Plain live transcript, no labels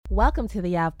Welcome to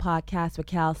the Ave Podcast with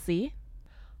Cal C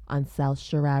on South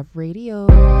Shore Ave Radio.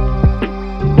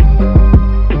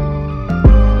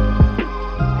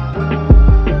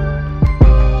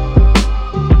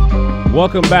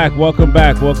 Welcome back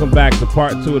to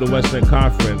part 2 of the Western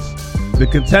Conference. The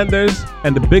contenders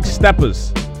and the big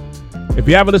steppers. If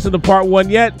you haven't listened to part 1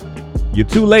 yet, you're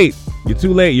too late.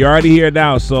 You're already here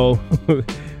now. So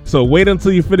wait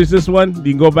until you finish this one.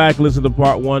 You can go back and listen to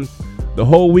part 1. The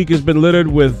whole week has been littered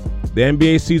with the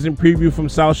NBA season preview from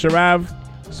South Shore Ave.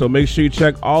 So make sure you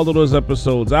check all of those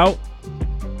episodes out.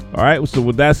 All right. So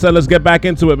with that said, let's get back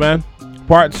into it, man.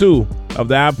 Part 2 of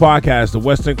the Ave Podcast, the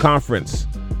Western Conference.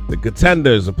 The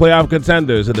contenders, the playoff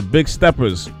contenders, and the big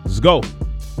steppers. Let's go.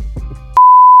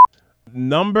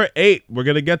 Number 8. We're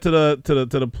gonna get to the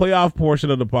playoff portion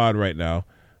of the pod right now.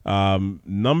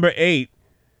 Number 8.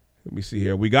 Let me see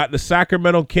here. We got the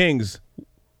Sacramento Kings.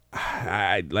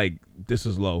 This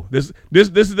is low. This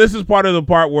is part of the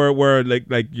part where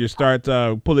like you start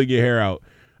pulling your hair out.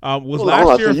 Was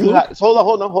last year? Hold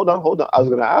on. I was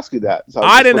going to ask you that. So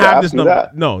I didn't have this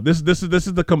number. No, this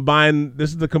is the combined.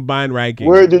 This is the combined ranking.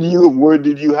 Where did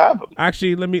you have them?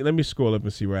 Actually, let me scroll up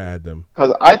and see where I had them.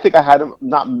 Because I think I had them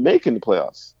not making the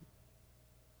playoffs.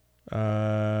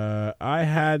 I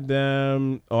had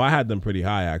them. Oh, I had them pretty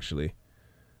high actually.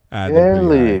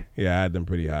 Really? Yeah, I had them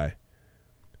pretty high.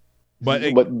 But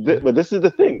this is the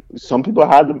thing. Some people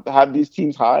have these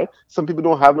teams high. Some people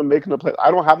don't have them making the playoffs. I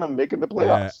don't have them making the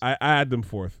playoffs. Yeah, I had them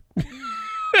 4th.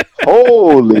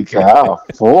 Holy cow,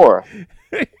 4.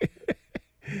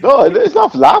 No, it's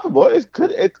not laughable. It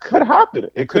could happen.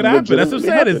 It could happen. That's what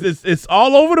I'm saying. It's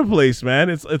all over the place,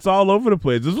 man. It's all over the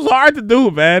place. This was hard to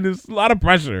do, man. It's a lot of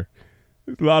pressure.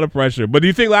 But do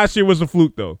you think last year was a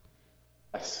fluke, though?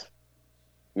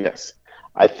 Yes.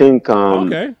 I think.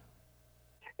 Okay.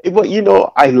 But,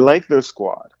 I like their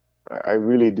squad. I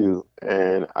really do.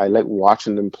 And I like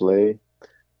watching them play.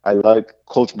 I like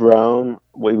Coach Brown,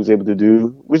 what he was able to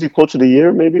do. Was he Coach of the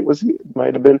Year, maybe?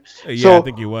 Might have been. Yeah, so, I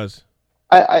think he was.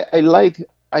 I like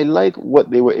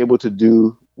what they were able to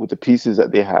do with the pieces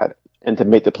that they had and to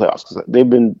make the playoffs. Because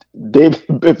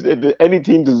if any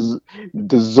team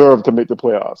deserve to make the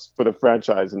playoffs for the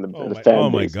franchise and the fan base.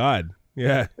 Oh, my God.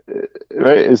 Yeah.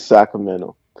 Right? It's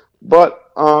Sacramento.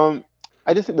 But,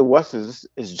 I just think the West is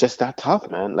just that tough,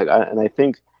 man. I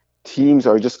think teams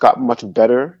are just got much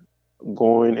better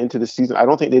going into the season. I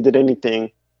don't think they did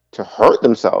anything to hurt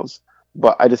themselves,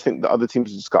 but I just think the other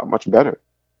teams just got much better.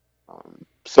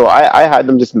 So I had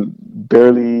them just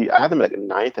barely. I had them like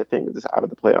 9th, I think, just out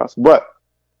of the playoffs. But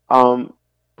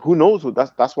who knows?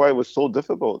 That's why it was so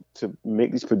difficult to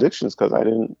make these predictions because I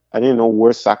didn't know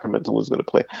where Sacramento was going to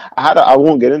play. I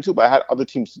won't get into, but I had other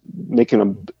teams making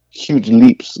them huge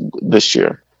leaps this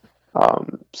year.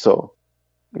 So,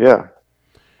 yeah.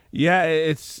 Yeah,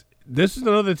 this is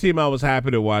another team I was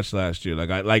happy to watch last year.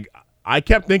 I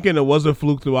kept thinking it was a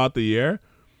fluke throughout the year,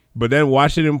 but then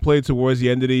watching them play towards the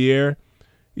end of the year,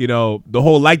 the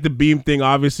whole like the beam thing.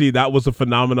 Obviously, that was a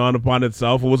phenomenon upon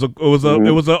itself. It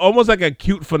was almost like a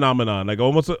cute phenomenon, it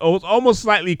was almost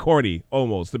slightly corny,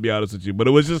 almost, to be honest with you. But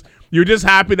it was just you're just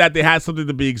happy that they had something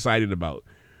to be excited about.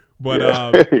 But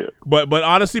but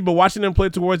honestly, watching them play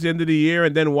towards the end of the year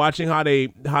and then watching how they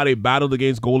battled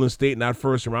against Golden State in that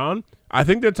first round, I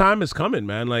think their time is coming,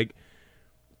 man. Like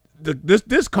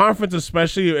this conference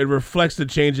especially, it reflects the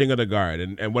changing of the guard,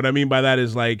 and what I mean by that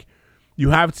is like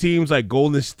you have teams like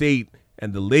Golden State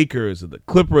and the Lakers and the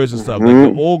Clippers and stuff,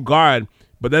 like the old guard,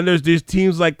 but then there's these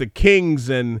teams like the Kings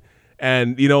and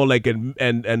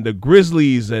the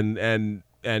Grizzlies and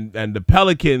the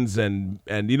Pelicans and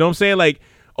you know what I'm saying, like.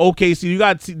 Okay, so you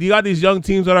got these young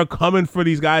teams that are coming for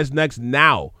these guys next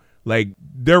now. Like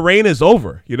their reign is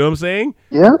over. You know what I'm saying?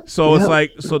 Yeah. So it's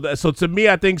like so to me,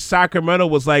 I think Sacramento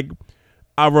was like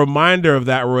a reminder of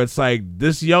that, where it's like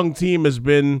this young team has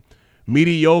been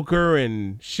mediocre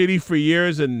and shitty for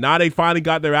years, and now they finally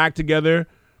got their act together,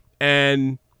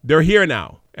 and they're here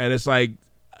now, and it's like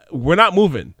we're not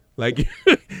moving. Like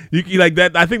you like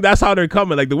that. I think that's how they're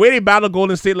coming. Like the way they battled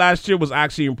Golden State last year was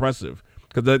actually impressive.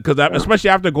 Because especially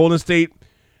after Golden State,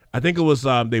 I think it was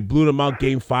they blew them out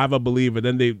Game 5, I believe, and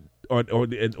then they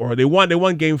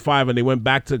won Game 5 and they went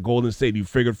back to Golden State. You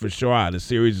figured for sure the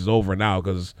series is over now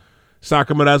because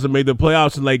Sacramento hasn't made the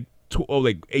playoffs in like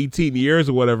 18 years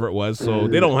or whatever it was, so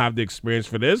they don't have the experience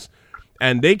for this.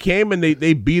 And they came and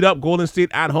they beat up Golden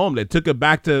State at home. They took it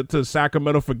back to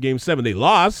Sacramento for Game 7. They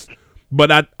lost,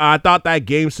 but I thought that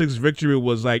Game 6 victory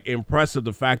was like impressive.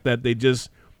 The fact that they just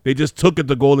took it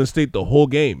to Golden State the whole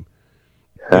game.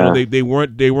 They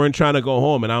weren't trying to go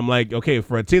home. And I'm like, okay,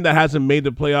 for a team that hasn't made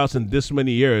the playoffs in this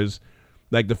many years,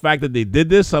 like the fact that they did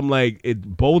this, I'm like,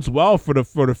 it bodes well for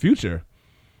the future.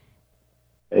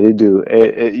 And they do.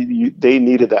 They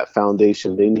needed that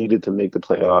foundation. They needed to make the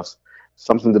playoffs,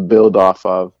 something to build off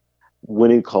of,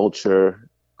 winning culture,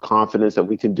 confidence that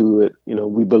we can do it.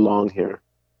 We belong here.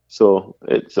 So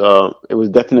it was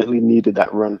definitely needed,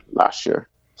 that run last year.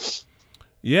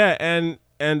 Yeah, and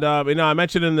I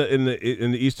mentioned in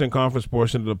the Eastern Conference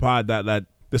portion of the pod that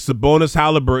the Sabonis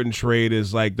Halliburton trade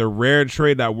is like the rare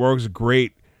trade that works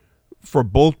great for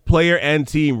both player and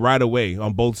team right away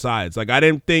on both sides. Like, I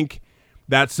didn't think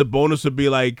that Sabonis would be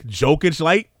like Jokic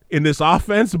light in this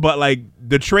offense, but like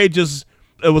the trade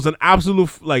it was an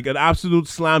absolute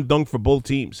slam dunk for both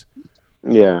teams.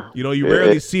 Yeah. You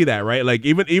rarely see that, right? Like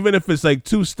even if it's like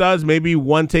two studs, maybe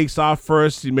one takes off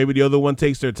first, maybe the other one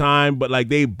takes their time, but like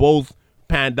they both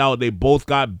panned out. They both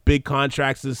got big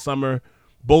contracts this summer.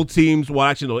 Both teams, well,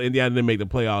 actually, no, Indiana didn't make the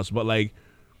playoffs, but like,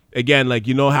 again, like,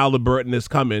 Halliburton is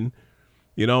coming.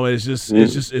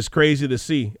 It's crazy to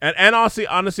see. And honestly,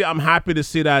 I'm happy to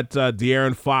see that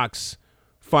De'Aaron Fox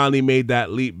finally made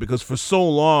that leap, because for so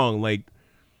long, like,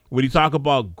 when you talk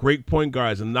about great point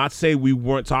guards, and not say we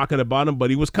weren't talking about him, but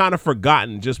he was kind of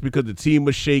forgotten just because the team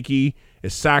was shaky.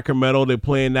 It's Sacramento. They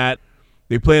play in a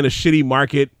shitty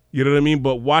market. You know what I mean?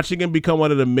 But watching him become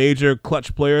one of the major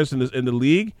clutch players in the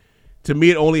league, to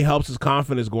me, it only helps his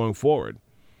confidence going forward.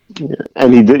 Yeah.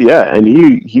 And he did, yeah. And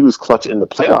he was clutch in the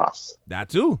playoffs. That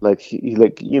too. Like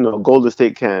Golden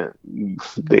State can't.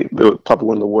 They were probably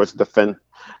one of the worst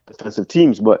defensive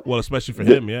teams, but especially for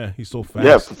him, yeah, he's so fast.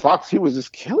 Yeah, for Fox, he was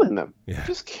just killing them,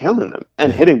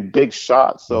 and hitting big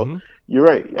shots. So you're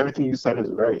right. Everything you said is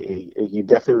right. He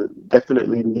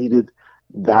definitely needed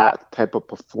that type of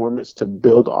performance to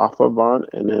build off of on,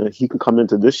 and then he can come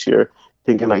into this year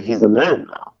thinking like he's a man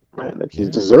now, right? Like he's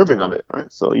deserving of it,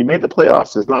 right? So you made the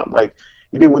playoffs. It's not like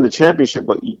you didn't win the championship,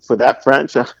 but for that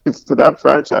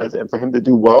franchise, and for him to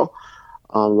do well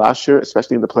last year,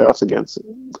 especially in the playoffs against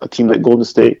a team like Golden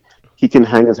State, he can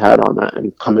hang his hat on that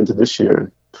and come into this year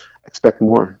and expect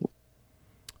more.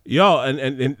 Yo,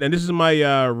 and this is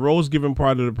my rose giving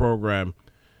part of the program.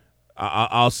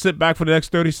 I'll sit back for the next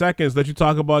 30 seconds, let you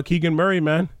talk about Keegan Murray,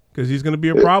 man, because he's going to be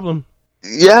a problem.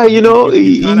 Yeah, you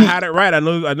kind of had it right. I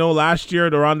know last year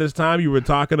around this time you were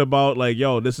talking about like,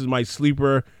 yo, this is my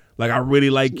sleeper. Like, I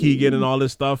really like Keegan and all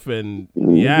this stuff. And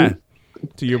yeah,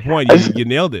 to your point, you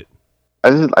nailed it.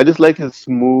 I just like his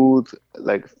smooth,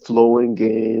 like, flowing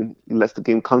game. He lets the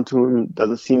game come to him.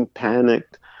 Doesn't seem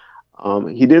panicked.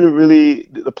 He didn't really.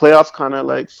 The playoffs kind of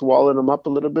like swallowed him up a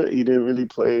little bit. He didn't really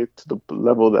play to the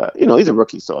level that he's a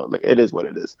rookie, so like it is what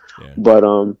it is. Yeah. But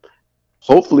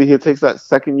hopefully he takes that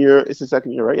second year. It's his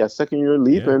second year, right? Yeah, second year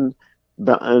leap and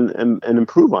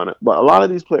improve on it. But a lot of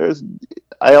these players,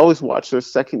 I always watch their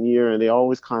second year, and they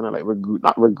always kind of like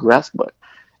not regress, but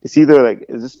it's either like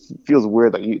it just feels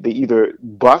weird. Like they either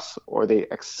bust or they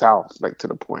excel, like to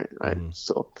the point, right? Mm-hmm.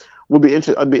 So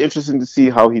I'd be interested to see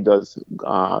how he does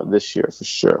this year for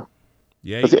sure.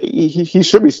 Yeah, he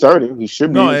should be starting. He should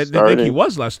be. No, I think he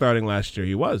was starting last year.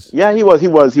 He was. Yeah, he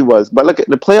was. But like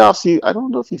the playoffs, I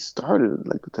don't know if he started.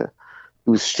 Like he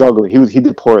was struggling. He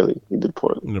did poorly. In the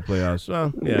playoffs.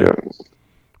 Well, yeah.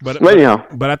 But anyhow,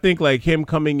 but I think like him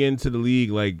coming into the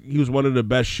league, like he was one of the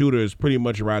best shooters pretty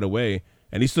much right away.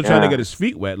 And he's still trying to get his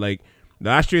feet wet. Like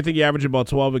last year, I think he averaged about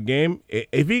 12 a game.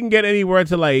 If he can get anywhere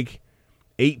to like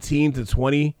 18 to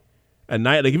 20 a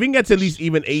night, like if he can get to at least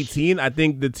even 18, I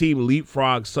think the team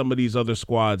leapfrogs some of these other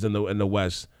squads in the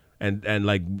West, and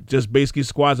like just basically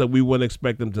squads that we wouldn't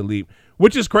expect them to leap.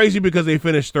 Which is crazy because they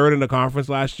finished third in the conference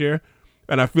last year,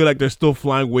 and I feel like they're still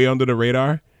flying way under the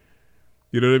radar.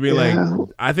 You know what I mean? Yeah. Like,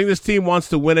 I think this team wants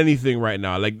to win anything right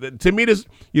now. Like, to me, this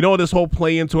whole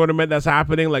play-in tournament that's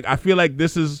happening, like, I feel like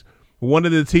this is one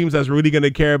of the teams that's really going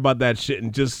to care about that shit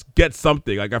and just get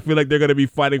something. Like, I feel like they're going to be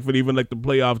fighting for even, like, the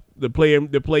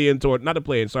play-in tournament, not the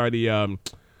play-in, sorry, the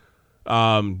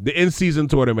in-season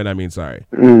tournament, I mean, sorry.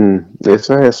 That's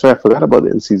right. I forgot about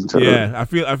the in-season tournament. Yeah,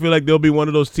 I feel like they'll be one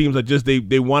of those teams that just,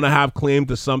 they want to have claim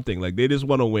to something. Like, they just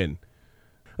want to win.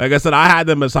 Like I said, I had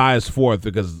them as high as fourth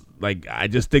because, like, I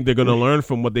just think they're going to learn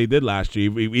from what they did last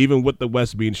year, even with the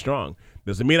West being strong.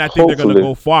 Doesn't mean I think they're going to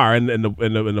go far in the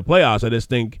playoffs. I just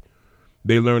think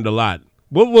they learned a lot.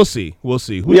 We'll see. We'll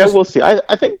see. We'll see.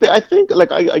 I think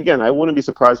like I wouldn't be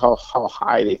surprised how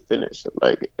high they finish.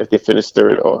 Like if they finish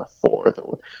third or fourth,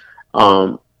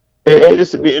 it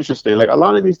just be interesting. Like a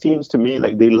lot of these teams, to me,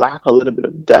 like they lack a little bit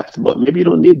of depth, but maybe you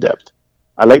don't need depth.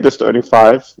 I like the starting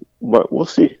five, but we'll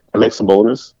see. I like some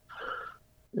bonus.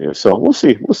 Yeah, so we'll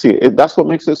see. That's what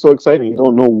makes it so exciting. You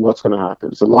don't know what's going to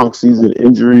happen. It's a long season,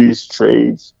 injuries,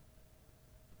 trades.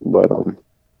 But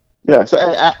Yeah. So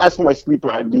as for my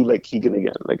sleeper, I do like Keegan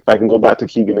again. Like if I can go back to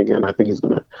Keegan again, I think he's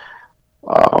gonna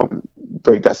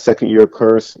break that second year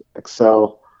curse,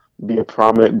 excel, be a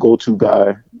prominent go-to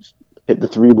guy, hit the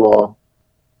three ball.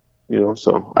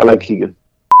 So I like Keegan.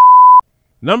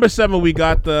 Number 7, we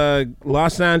got the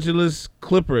Los Angeles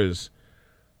Clippers.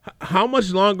 How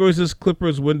much longer is this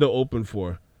Clippers window open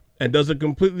for? And does it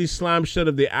completely slam shut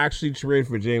if they actually trade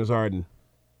for James Harden?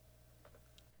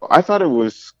 I thought it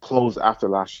was closed after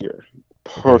last year,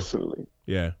 personally.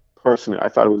 Yeah. Personally, I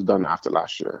thought it was done after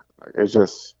last year. Like, it's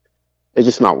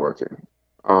just not working.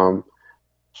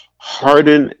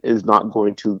 Harden is not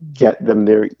going to get them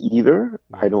there either,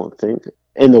 I don't think,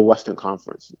 in the Western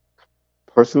Conference.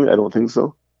 Personally, I don't think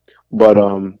so. But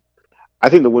I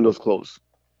think the window's closed.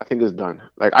 I think it's done.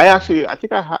 Like I think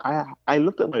I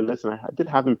looked at my list and I did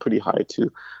have him pretty high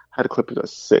too. I had the Clippers at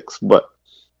 6, but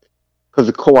because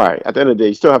of Kawhi, at the end of the day,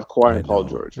 you still have Kawhi and Paul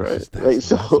George, right?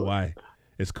 That's why.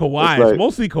 It's Kawhi. It's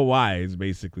mostly Kawhi, is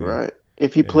basically. Right.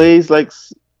 If he plays like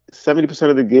 70%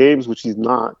 of the games, which he's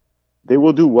not, they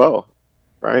will do well,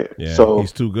 right? Yeah, so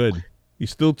he's too good. He's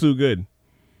still too good.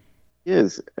 He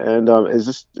is. And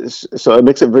so it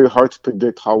makes it very hard to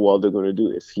predict how well they're going to do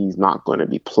if he's not going to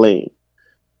be playing.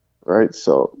 Right,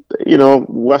 so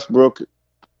Westbrook,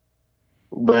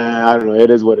 man, I don't know. It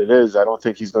is what it is. I don't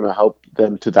think he's going to help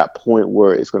them to that point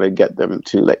where it's going to get them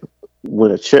to like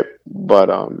win a chip. But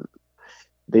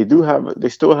they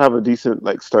still have a decent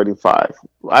like starting 5.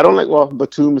 I don't like. Well,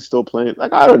 Batum is still playing.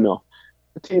 Like I don't know.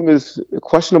 The team is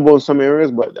questionable in some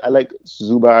areas, but I like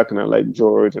Zubac and I like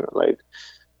George and I like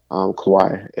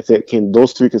Kawhi. If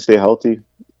those 3 can stay healthy,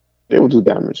 they will do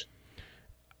damage.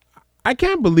 I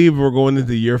can't believe we're going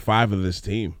into year 5 of this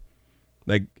team.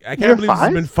 Like, I can't believe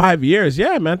it's been 5 years.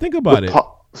 Yeah, man, think about it.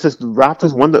 Since the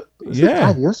Raptors won the... Is it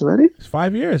 5 years already? It's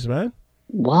 5 years, man.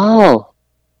 Wow.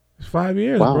 It's 5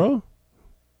 years, bro.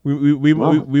 We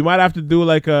might have to do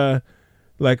like pour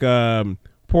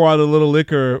out a little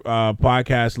liquor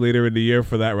podcast later in the year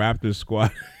for that Raptors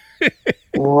squad.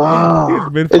 Wow. It's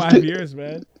been 5 years,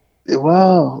 man.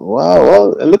 Wow.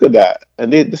 Well, and look at that.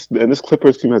 And this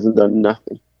Clippers team hasn't done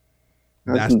nothing.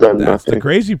 That's the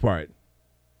crazy part.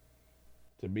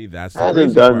 To me, that's the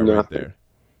crazy part right there.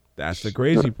 That's the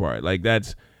crazy part. Like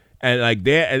at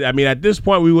this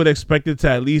point, we would expect it to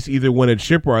at least either win a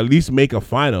chip or at least make a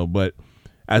final. But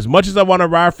as much as I want to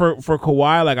ride for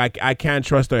Kawhi, like I can't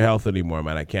trust their health anymore,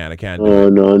 man. I can't do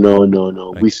it.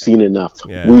 No. We've seen enough.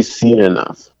 Yeah. We've seen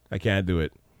enough. I can't do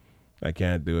it.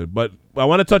 But I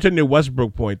want to touch on your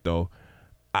Westbrook point, though.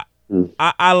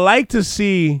 I like to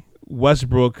see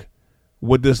Westbrook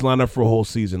with this lineup for a whole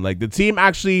season. Like the team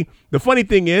actually, the funny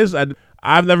thing is,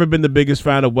 I've never been the biggest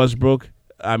fan of Westbrook.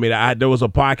 I mean, there was a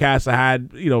podcast I had,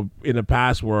 in the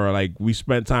past where like we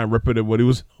spent time ripping it when he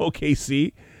was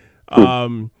OKC.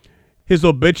 His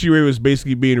obituary was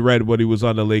basically being read when he was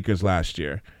on the Lakers last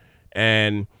year.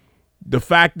 And the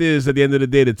fact is, at the end of the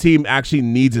day, the team actually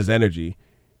needs his energy.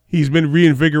 He's been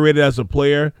reinvigorated as a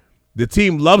player. The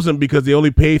team loves him because they only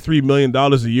pay $3 million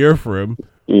a year for him.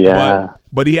 Yeah.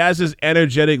 But he has this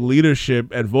energetic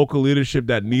leadership and vocal leadership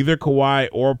that neither Kawhi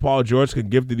or Paul George can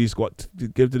give to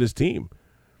this team.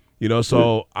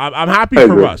 So I'm happy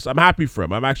for Russ. I'm happy for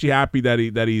him. I'm actually happy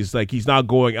that he's not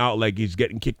going out like he's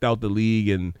getting kicked out the league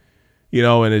and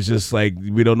it's just like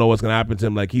we don't know what's gonna happen to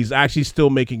him. Like he's actually still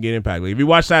making an impact. Like if you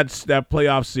watch that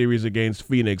playoff series against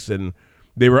Phoenix and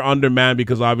they were undermanned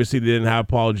because obviously they didn't have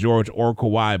Paul George or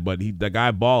Kawhi, but the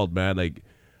guy balled, man. Like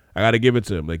I got to give it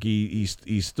to him. Like he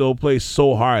still plays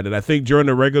so hard, and I think during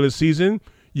the regular season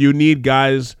you need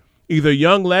guys, either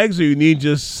young legs or you need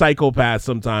just psychopaths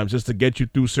sometimes just to get you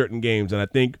through certain games. And I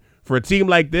think for a team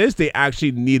like this, they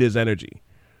actually need his energy.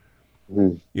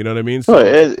 You know what I mean? So,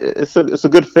 it's a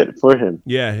good fit for him.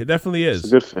 Yeah, it definitely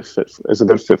is. It's a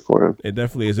good fit for him. It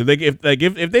definitely is.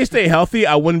 If they stay healthy,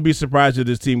 I wouldn't be surprised if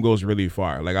this team goes really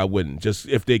far. Like I wouldn't, just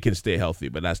if they can stay healthy.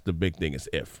 But that's the big thing is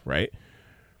if, right?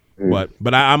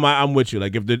 But I'm with you.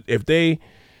 Like if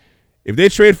they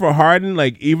trade for Harden,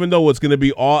 like even though it's gonna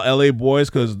be all LA boys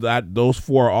because those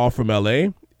 4 are all from LA,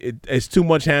 it's too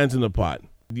much hands in the pot.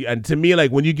 And to me,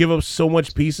 like when you give up so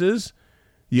much pieces,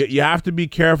 you have to be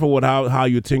careful with how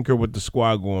you tinker with the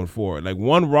squad going forward. Like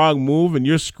one wrong move and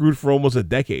you're screwed for almost a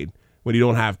decade when you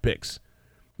don't have picks.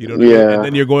 And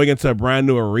then you're going into a brand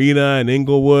new arena in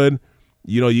Inglewood.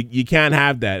 You can't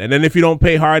have that. And then if you don't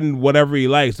pay Harden whatever he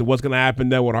likes, then what's going to happen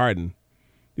then with Harden?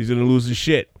 He's going to lose his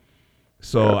shit.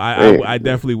 So I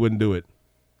definitely wouldn't do it.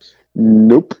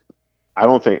 Nope. I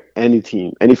don't think any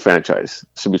team, any franchise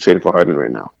should be trading for Harden right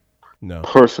now. No.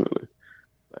 Personally.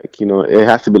 Like, it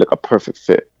has to be like a perfect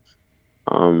fit.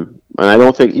 And I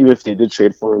don't think even if they did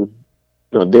trade for him,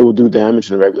 they will do damage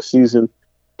in the regular season,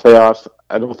 playoffs.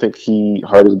 I don't think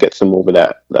Harden gets him over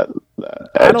that edge.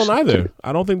 I don't either.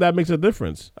 I don't think that makes a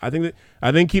difference. I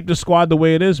think keep the squad the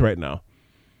way it is right now.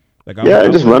 Like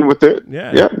just run with it.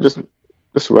 Yeah, just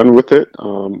run with it.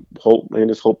 Hope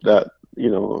that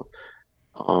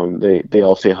they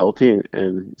all stay healthy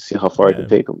and see how far I can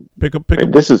take them. Pick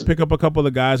up a couple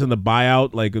of guys in the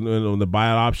buyout, like when the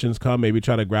buyout options come. Maybe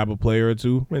try to grab a player or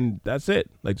two, and that's it.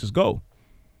 Like just go.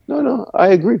 No, I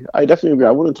agree. I definitely agree.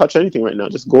 I wouldn't touch anything right now.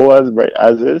 Just go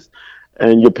as is,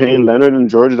 and you're paying Leonard and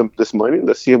George this money.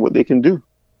 Let's see what they can do.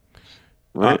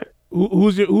 Right.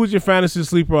 Who's your fantasy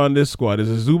sleeper on this squad? Is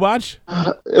it Zubac?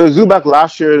 It was Zubac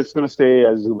last year. It's going to stay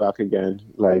as Zubac again.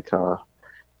 Like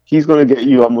he's going to get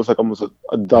you almost a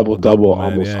double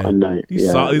almost a night. He's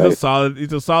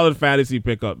a solid fantasy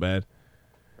pickup, man.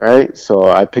 Right. So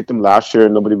I picked him last year.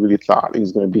 Nobody really thought he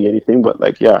was going to be anything, but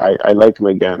I like him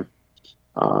again.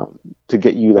 To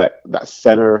get you that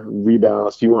center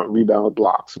rebounds. If you want rebound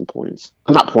blocks and points,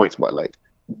 not points, but like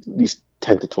at least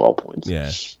 10 to 12 points.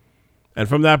 Yeah. And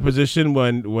from that position,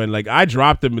 when like I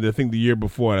dropped him, I think the year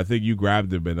before, and I think you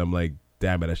grabbed him, and I'm like,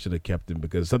 damn it, I should have kept him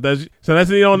because sometimes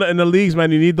in the leagues, man,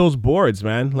 you need those boards,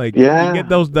 man. Like you get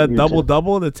that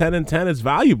double, the 10 and 10 is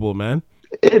valuable, man.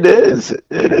 It is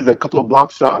a couple of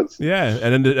block shots. Yeah,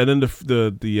 and then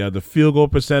the field goal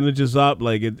percentage is up.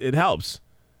 Like it helps.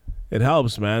 It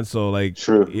helps, man. So like,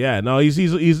 true. Yeah, no,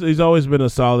 he's always been a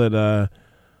solid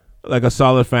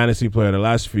fantasy player the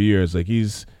last few years. Like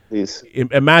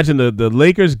imagine the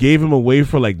Lakers gave him away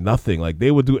for like nothing. Like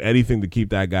they would do anything to keep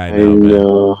that guy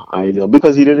down. I know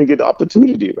because he didn't get the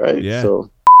opportunity, right? Yeah.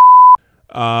 So,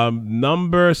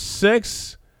 number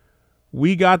 6,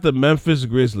 we got the Memphis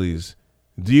Grizzlies.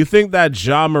 Do you think that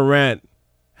Ja Morant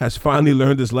has finally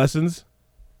learned his lessons?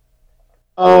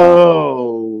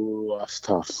 Oh, that's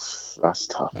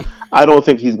tough. I don't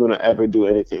think he's going to ever do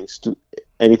anything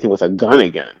with a gun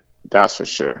again. That's for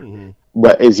sure. Mm-hmm.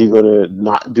 But is he going to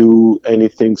not do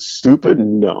anything stupid?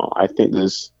 No. I think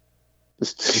he's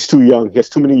too young. He has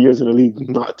too many years in the league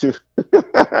not to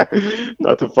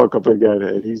fuck up again.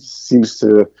 And he seems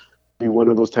to be one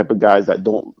of those type of guys that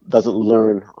doesn't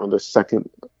learn on the second,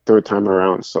 third time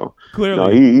around. So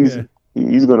clearly,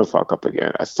 he's going to fuck up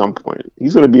again at some point.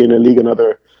 He's going to be in the league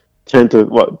another 10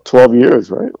 to 12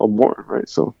 years, right? Or more, right?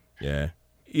 So yeah.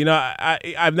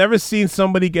 I've never seen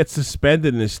somebody get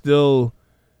suspended and still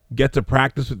get to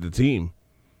practice with the team.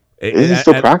 He's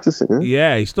still practicing, huh?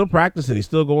 Yeah, he's still practicing. He's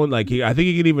still going. Like I think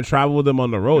he can even travel with them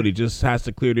on the road. He just has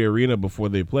to clear the arena before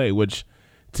they play, which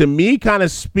to me kind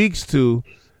of speaks to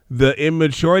the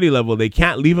immaturity level. They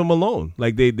can't leave him alone.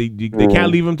 Like they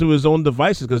can't leave him to his own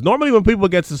devices because normally when people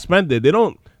get suspended, they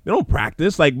don't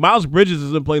practice. Like Miles Bridges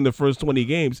isn't playing the first 20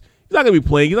 games. He's not gonna be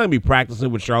playing. He's not gonna be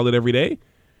practicing with Charlotte every day.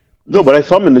 No, but I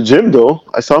saw him in the gym, though.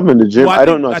 Well, I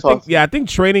don't know. I think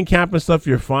training camp and stuff,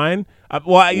 you're fine.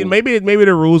 Maybe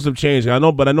the rules have changed. I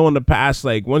know in the past,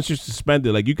 like once you're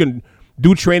suspended, like you can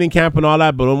do training camp and all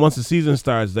that, but once the season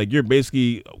starts, like you're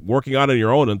basically working out on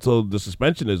your own until the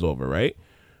suspension is over, right?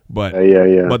 But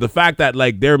But the fact that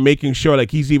like they're making sure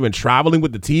like he's even traveling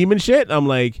with the team and shit, I'm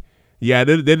like, yeah,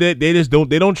 they just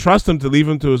don't trust him to leave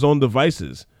him to his oown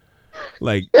devices.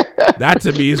 Like that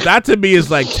to me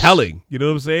is like telling. You know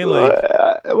what I'm saying? Like,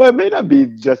 well, it may not be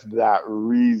just that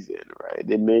reason, right?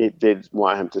 They just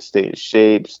want him to stay in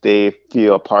shape,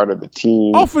 feel a part of the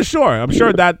team. Oh, for sure. I'm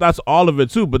sure that's all of it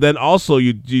too. But then also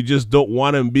you just don't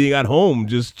want him being at home,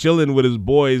 just chilling with his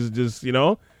boys, just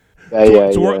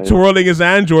twirling his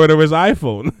Android or his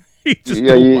iPhone. You just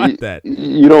don't want that.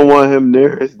 You don't want him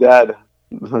near his dad.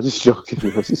 I'm just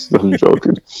joking. I'm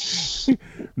joking.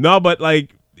 No, but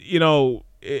like. We do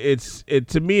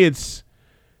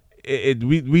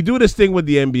this thing with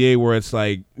the NBA where it's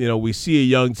like, we see a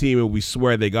young team and we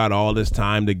swear they got all this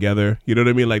time together. You know what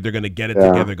I mean? Like they're going to get it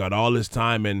together, got all this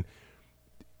time. And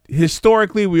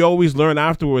historically, we always learn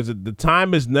afterwards that the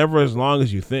time is never as long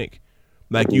as you think.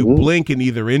 Like you blink and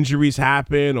either injuries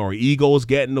happen or egos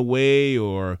get in the way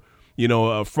or,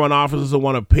 front offices don't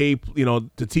want to pay,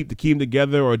 to keep the team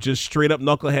together or just straight up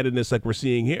knuckleheadedness like we're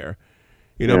seeing here.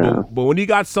 But when you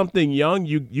got something young,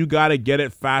 you got to get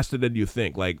it faster than you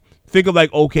think. Like, think of like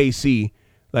OKC,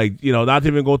 like, not to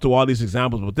even go through all these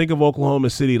examples, but think of Oklahoma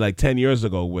City like 10 years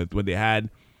ago when they had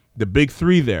the big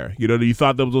three there. You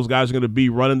thought those guys were going to be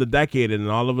running the decade, and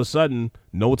then all of a sudden,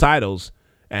 no titles,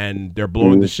 and they're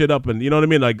blowing the shit up. And you know what I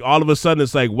mean? Like, all of a sudden,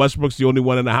 it's like Westbrook's the only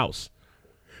one in the house.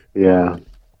 Yeah.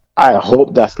 I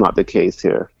hope that's not the case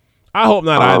here. I hope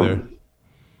not either.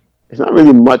 There's not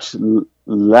really much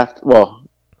left. Well,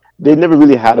 they never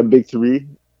really had a big three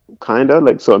kind of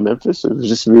like so at Memphis. It was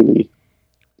just really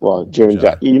Jaren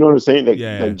Jackson. You know what I'm saying?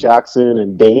 Like Jackson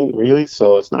and Dane, really.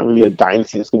 So it's not really a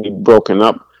dynasty that's going to be broken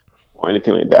up or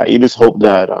anything like that. You just hope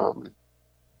that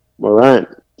Morant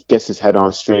gets his head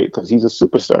on straight because he's a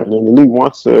superstar, and the league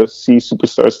wants to see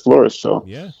superstars flourish. So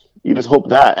you just hope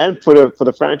that, and for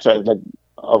the franchise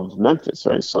of Memphis,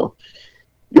 right? So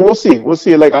we'll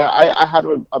see. Like I had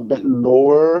a bit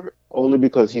lower only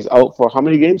because he's out for how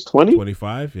many games? 20?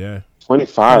 25, yeah.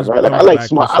 25, right? Like I like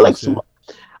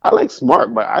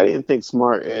Smart, but I didn't think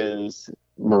Smart is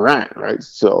Morant, right?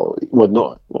 So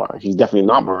he's definitely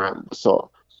not Morant.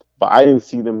 So, but I didn't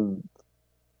see them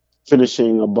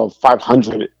finishing above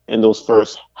 500 in those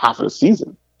first half of the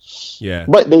season. Yeah,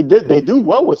 but they do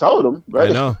well without him, right?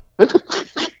 I know.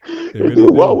 they really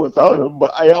do well without him,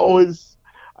 but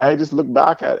I just look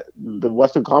back at the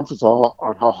Western Conference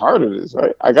on how hard it is,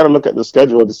 right? I got to look at the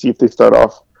schedule to see if they start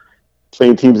off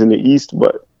playing teams in the East,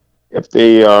 but if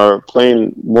they are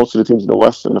playing most of the teams in the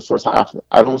West in the first half,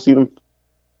 I don't see them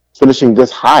finishing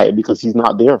this high because he's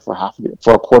not there for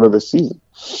a quarter of the season.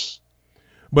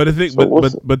 But I think,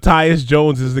 but Tyus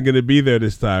Jones isn't going to be there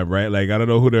this time, right? Like I don't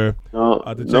know who their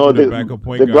backup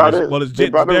point guard is. Well, it's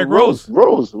Derrick Rose.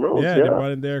 Rose. Yeah, they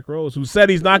brought in Derrick Rose, who said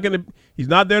he's not there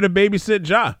to babysit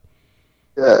Ja.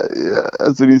 Yeah,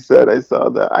 that's what he said. I saw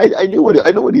that. I know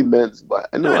what he meant, but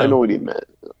I know what he meant.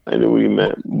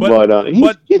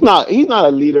 But he's not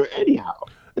a leader anyhow.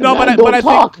 No, but I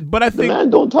think the man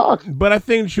don't talk. But I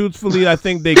think truthfully, I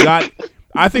think they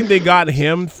got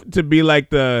him to be like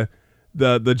the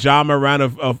Ja Morant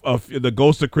of the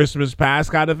Ghost of Christmas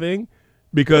Past kind of thing,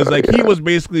 because he was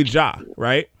basically Ja,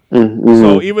 right? Mm-hmm.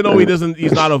 So even though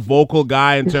he's not a vocal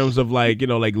guy in terms of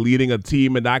leading a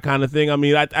team and that kind of thing. I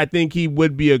mean, I think he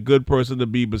would be a good person to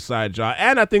be beside Ja,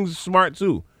 and I think Smart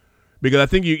too, because I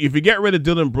think if you get rid of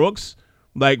Dylan Brooks,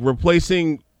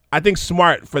 replacing, I think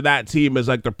Smart for that team is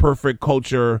like the perfect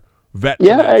culture vet.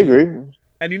 Yeah, I agree.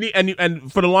 And you need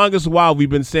and for the longest while we've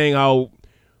been saying how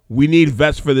we need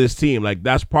vets for this team. Like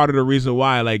that's part of the reason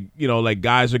why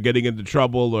guys are getting into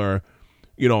trouble or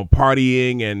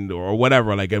partying or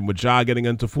whatever, and with Ja getting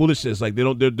into foolishness,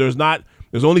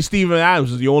 there's only Steven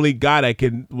Adams is the only guy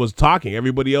that was talking.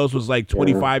 Everybody else was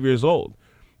 25 years old.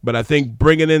 But I think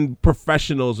bringing in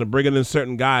professionals and bringing in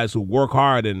certain guys who work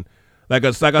hard and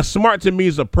a Smart to me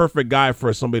is a perfect guy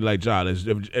for somebody like Ja.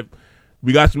 If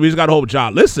we just got to hope Ja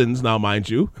listens now, mind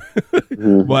you.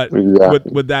 But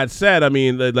with that said, I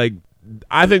mean,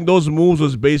 I think those moves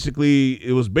was basically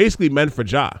meant for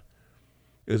Ja.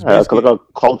 It's like a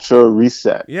culture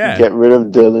reset. Yeah. Get rid of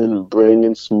Dylan, bring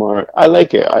in Smart. I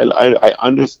like it. I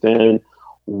understand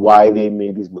why they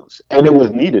made these moves, and it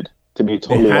was needed, to be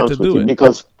totally honest with you,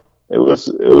 because it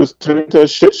was turning into a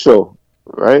shit show,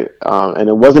 right? And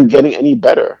it wasn't getting any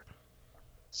better.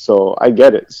 So I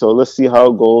get it. So let's see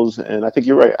how it goes. And I think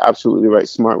you're right, absolutely right.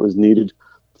 Smart was needed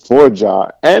for Ja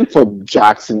and for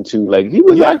Jackson too. He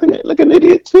was acting like an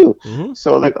idiot too. Mm-hmm.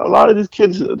 So a lot of these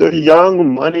kids, they're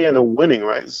young, money, and they're winning,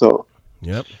 right? So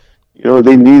yep.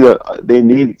 They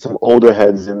need some older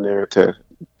heads in there to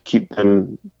keep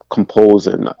them composed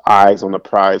and eyes on the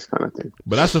prize kind of thing.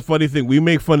 But that's the funny thing. We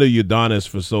make fun of Udonis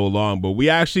for so long, but we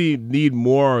actually need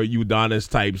more Udonis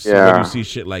types when you see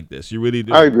shit like this. You really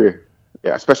do. I agree.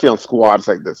 Yeah, especially on squads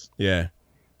like this. Yeah.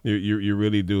 You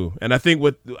really do. And I think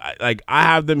I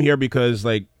have them here because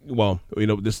this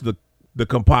is the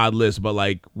compiled list, but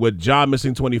with Ja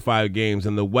missing 25 games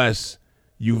in the West,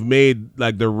 you've made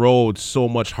the road so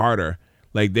much harder.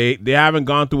 They haven't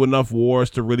gone through enough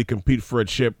wars to really compete for a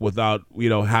chip without,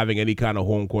 having any kind of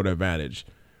home court advantage.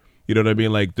 You know what I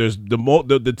mean? There's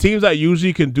the teams that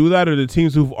usually can do that are the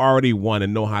teams who've already won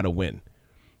and know how to win.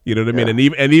 You know what I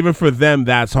mean? And even for them,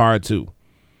 that's hard too.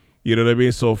 You know what I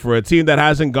mean? So for a team that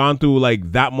hasn't gone through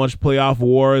that much playoff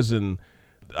wars, and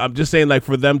I'm just saying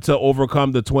for them to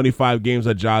overcome the 25 games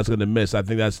that Ja's going to miss, I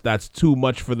think that's too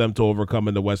much for them to overcome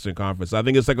in the Western Conference. I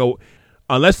think it's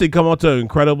unless they come out to an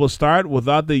incredible start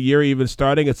without the year even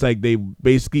starting, it's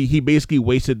he basically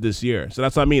wasted this year. So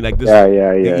that's what I mean.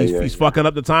 He's fucking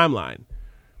up the timeline.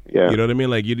 Yeah. You know what I mean?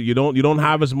 You don't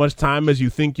have as much time as you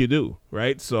think you do,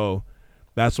 right? So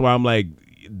that's why I'm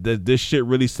this shit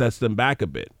really sets them back a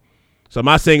bit. So I'm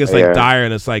not saying it's dire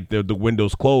and it's the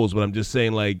window's closed, but I'm just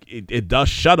saying it does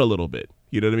shut a little bit.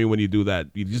 You know what I mean? When you do that,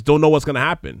 you just don't know what's gonna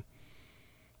happen.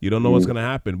 You don't know what's gonna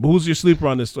happen. But who's your sleeper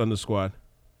on the squad?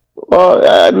 Well,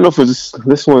 I don't know if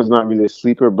this one's not really a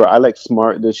sleeper, but I like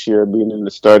Smart this year being in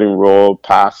the starting role,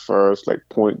 pass first,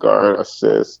 point guard,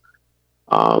 assist.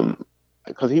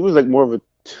 Because he was more of a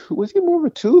two. Was he more of a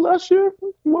two last year?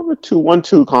 More of a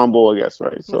 2-1-2 combo, I guess,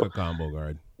 right? So a combo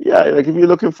guard. Yeah, like if you're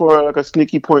looking for like a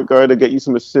sneaky point guard to get you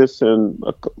some assists and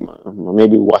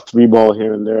maybe what 3 ball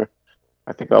here and there,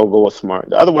 I think I'll go with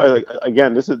Smart. Otherwise, like,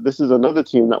 again, this is another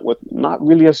team that with not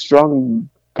really a strong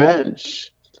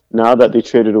bench. Now that they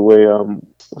traded away,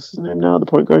 what's his name now? The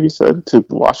point guard you said to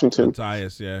Washington.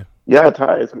 Matthias, yeah. Yeah,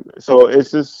 Tyus. So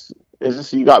it's just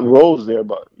you got Rose there,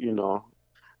 but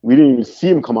we didn't even see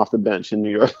him come off the bench in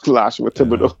New York last year with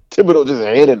Thibodeau. Thibodeau just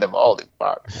hated them all the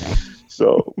fuck.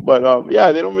 So, but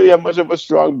yeah, they don't really have much of a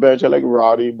strong bench. I like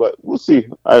Roddy, but we'll see.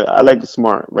 I like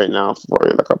Smart right now for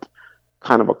like a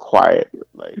kind of a quiet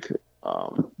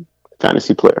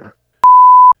fantasy player.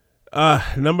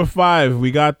 Number 5,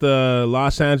 we got the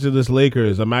Los Angeles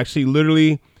Lakers. I'm actually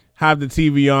literally have the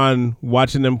TV on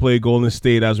watching them play Golden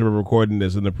State as we're recording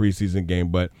this in the preseason game.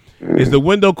 But is the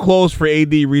window closed for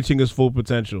AD reaching his full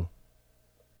potential?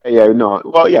 Yeah, no.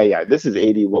 Well, yeah. This is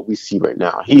AD, what we see right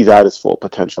now. He's at his full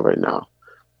potential right now.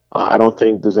 I don't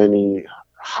think there's any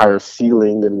higher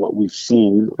ceiling than what we've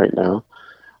seen right now.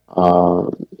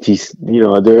 He's,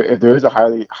 if there is a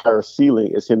higher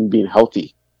ceiling, it's him being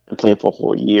healthy and playing for a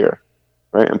whole year,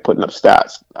 right, and putting up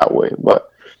stats that way.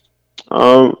 But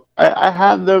I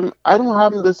have them. I don't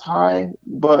have them this high,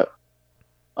 but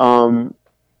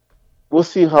we'll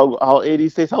see how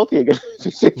AD stays healthy again. If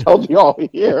he stays healthy all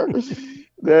year,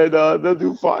 then they'll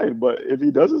do fine. But if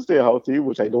he doesn't stay healthy,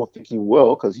 which I don't think he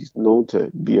will, because he's known to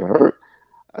be hurt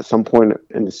at some point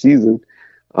in the season,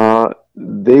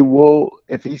 they will.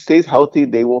 If he stays healthy,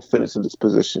 they will finish in this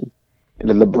position. And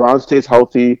if LeBron stays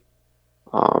healthy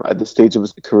at this stage of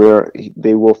his career,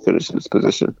 they will finish in this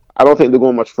position. I don't think they're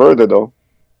going much further, though.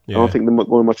 Yeah. I don't think they're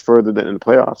going much further than in the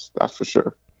playoffs. That's for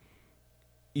sure.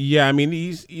 Yeah, I mean,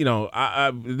 he's,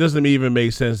 it doesn't even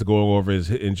make sense to go over his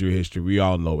injury history. We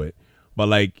all know it. But,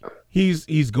 like, he's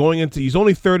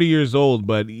only 30 years old,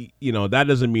 but, that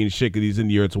doesn't mean shit because he's in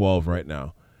year 12 right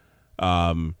now.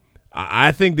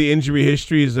 I think the injury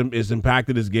history is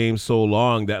impacted his game so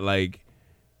long that, like,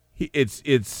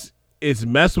 it's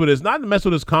messed with his, not messed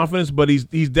with his confidence, but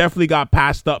he's definitely got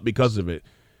passed up because of it.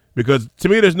 Because to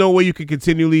me, there's no way you can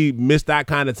continually miss that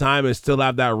kind of time and still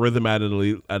have that rhythm at an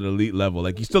elite level.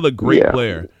 Like, he's still a great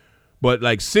player. But,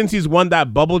 like, since he's won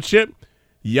that bubble chip,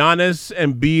 Giannis,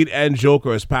 Embiid, and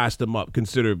Joker has passed him up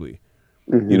considerably.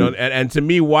 Mm-hmm. And to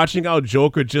me, watching how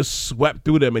Joker just swept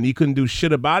through them and he couldn't do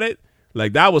shit about it,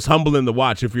 like, that was humbling to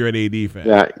watch if you're an AD fan.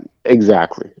 Yeah,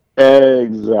 exactly.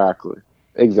 I'm glad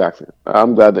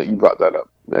that you brought that up.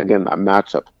 Again, that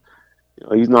matchup.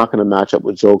 He's not going to match up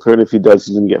with Joker, and if he does,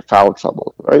 he's going to get foul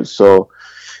trouble, right? So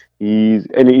he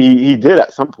did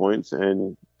at some points,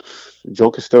 and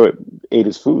Joker still ate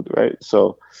his food, right?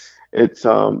 So it's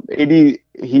AD.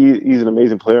 He's an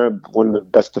amazing player, one of the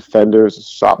best defenders,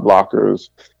 shot blockers,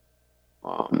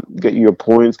 get you your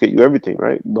points, get you everything,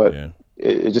 right? But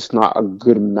it's just not a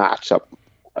good matchup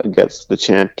against the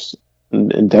champs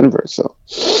in Denver. So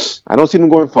I don't see them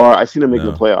going far. I see them making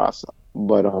the playoffs,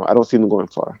 but I don't see them going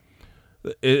far.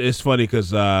 It's funny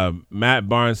because Matt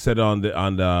Barnes said on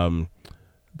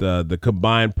the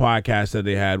combined podcast that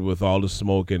they had with All the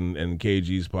Smoke and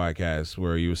KG's podcast,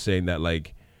 where he was saying that,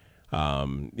 like,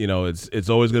 it's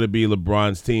always going to be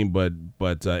LeBron's team,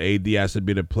 but AD has to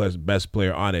be the best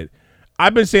player on it.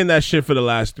 I've been saying that shit for the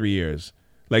last 3 years.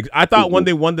 Like, I thought when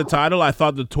they won the title, I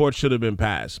thought the torch should have been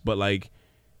passed, but, like,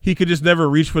 he could just never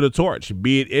reach for the torch,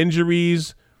 be it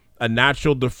injuries, a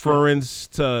natural deference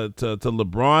to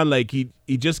LeBron. Like, he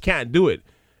just can't do it.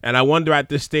 And I wonder at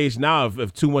this stage now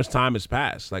if too much time has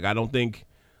passed. Like, I don't think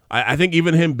I think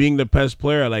even him being the best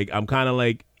player, like, I'm kind of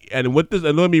like, and with this,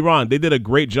 and don't get me wrong, they did a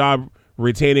great job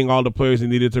retaining all the players they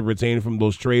needed to retain from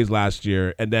those trades last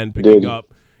year, and then picking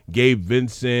up Gabe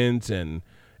Vincent and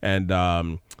who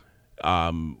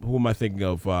am I thinking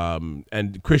of?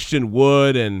 And Christian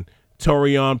Wood and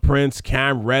Taurean Prince,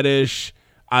 Cam Reddish.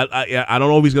 I don't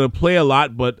know if he's going to play a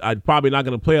lot, but I'm probably not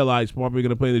going to play a lot. He's probably going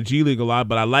to play in the G League a lot,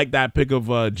 but I like that pick of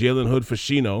Jalen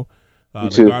Hood-Fashino,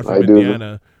 the guard from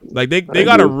Indiana. Like, they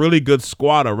got a really good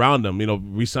squad around them,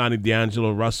 re-signing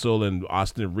D'Angelo Russell and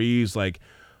Austin Reeves. Like,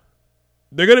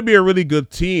 they're going to be a really good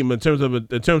team in terms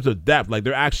of depth. Like,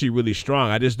 they're actually really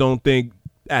strong. I just don't think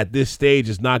at this stage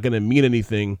it's not going to mean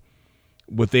anything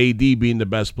with AD being the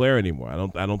best player anymore.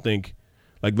 I don't think.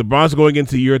 Like, LeBron's going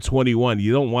into year 21.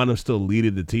 You don't want him still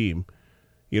leading the team.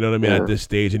 You know what I mean? At this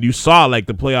stage, and you saw, like,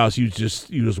 the playoffs. You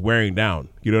just wearing down.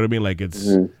 You know what I mean? Like, it's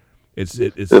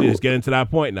getting to that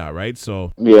point now, right?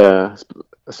 So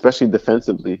especially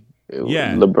defensively.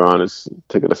 LeBron is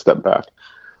taking a step back.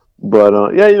 But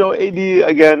AD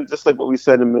again, just like what we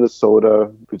said in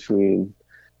Minnesota between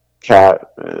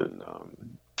Cat and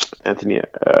Anthony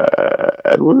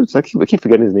Edwards. I keep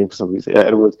forgetting his name for some reason. Yeah,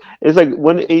 Edwards. It's like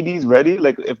when AD's ready,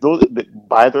 like if those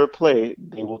by their play,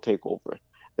 they will take over.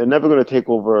 They're never going to take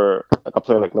over like a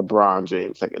player like LeBron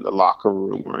James, like in the locker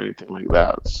room or anything like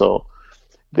that. So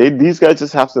these guys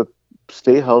just have to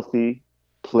stay healthy,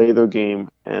 play their game,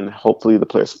 and hopefully the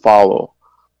players follow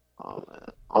um,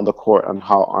 on the court on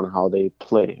how they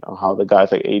play, on how the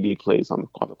guys like AD plays on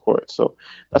the court. So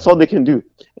that's all they can do.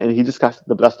 And he just got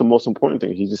that's the most important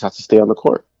thing. He just has to stay on the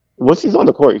court. Once he's on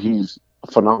the court, he's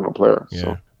a phenomenal player. Yeah,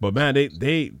 so. But man,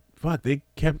 they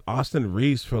kept Austin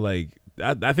Reeves for like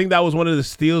I think that was one of the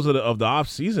steals of the off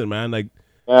season, man. Like.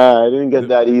 I didn't get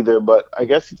that either, but I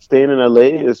guess staying in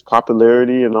LA, his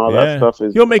popularity and all that stuff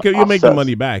is. You'll make the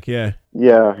money back, yeah.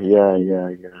 Yeah.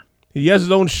 He has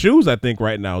his own shoes, I think,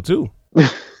 right now too.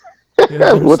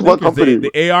 With what company?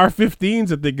 The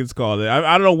AR-15s, I think it's called.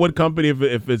 I don't know what company,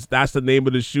 if it's that's the name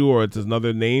of the shoe or it's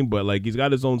another name, but like he's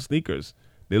got his own sneakers.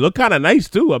 They look kind of nice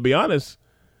too. I'll be honest.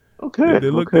 Okay, they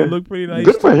look pretty nice.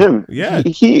 Good for him. Yeah,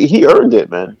 he earned it,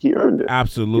 man. He earned it.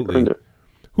 Absolutely. He earned it.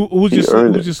 Who's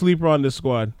your sleeper on this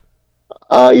squad?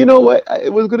 You know what?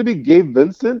 It was going to be Gabe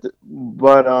Vincent,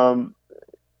 but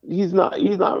he's not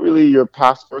really your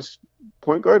pass first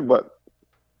point guard. But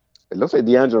it looks like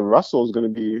D'Angelo Russell is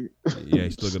going to be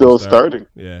he's still starting.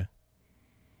 Yeah,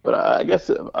 but I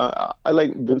guess I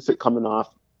like Vincent coming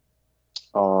off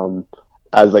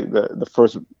as like the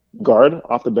first guard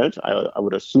off the bench. I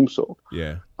would assume so.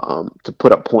 Yeah. To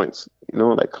put up points,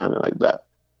 like kind of like that.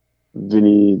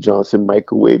 Vinny Johnson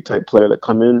microwave type player that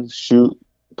come in, shoot,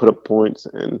 put up points,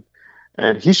 and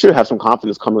he should have some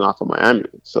confidence coming off of Miami.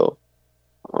 So,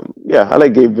 I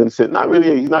like Gabe Vincent.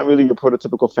 He's not really your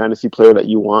prototypical fantasy player that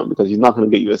you want because he's not going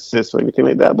to get you assists or anything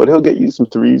like that. But he'll get you some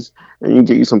threes and he'll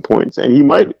get you some points, and he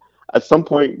might at some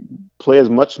point play as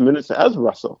much minutes as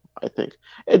Russell. I think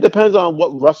it depends on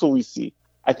what Russell we see.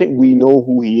 I think we know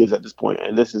who he is at this point,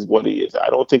 and this is what he is. I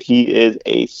don't think he is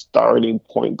a starting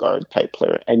point guard type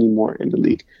player anymore in the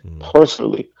league.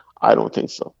 Personally, I don't think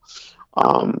so.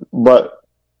 But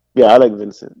yeah, I like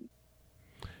Vincent.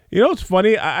 You know, it's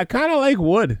funny. I kind of like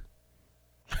Wood.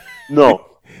 No.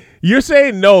 You're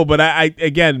saying no, but I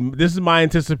again, this is my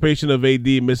anticipation of AD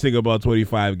missing about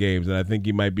 25 games, and I think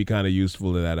he might be kind of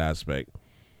useful in that aspect.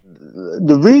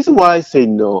 The reason why I say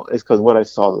no is because what I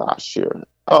saw last year.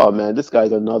 Oh man, this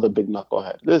guy's another big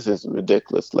knucklehead. This is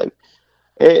ridiculous. Like,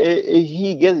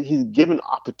 he's given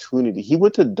opportunity. He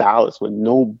went to Dallas with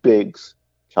no bigs,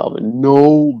 Calvin,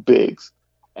 no bigs,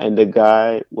 and the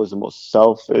guy was the most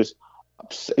selfish.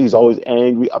 He's always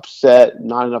angry, upset.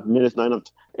 Not enough minutes, not enough.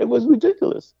 It was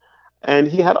ridiculous, and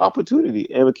he had opportunity,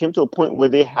 and it came to a point where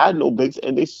they had no bigs,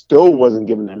 and they still wasn't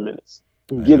giving him minutes.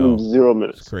 Giving him 0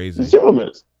 minutes. It's crazy. 0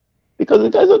 minutes. Because the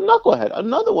guy's a knucklehead.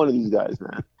 Another one of these guys,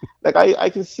 man. Like, I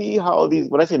can see how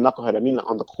when I say knucklehead, I mean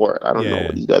on the court. I don't know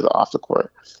what these guys are off the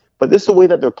court. But this is the way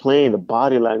that they're playing, the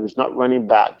body language, not running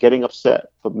back, getting upset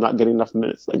for not getting enough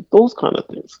minutes. Like, those kind of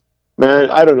things.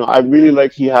 Man, I don't know. I really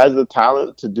like he has the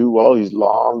talent to do well. He's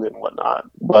long and whatnot.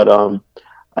 But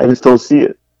I just don't see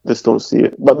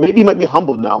it. But maybe he might be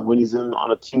humbled now when he's on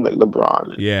a team like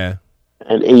LeBron.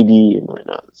 And AD and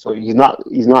whatnot. So he's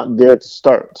not there to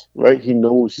start, right? He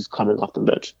knows he's coming off the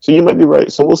bench. So you might be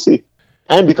right. So we'll see.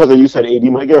 And because you said AD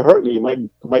might get hurt, he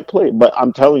might play. But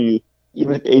I'm telling you,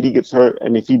 even if AD gets hurt,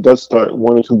 and if he does start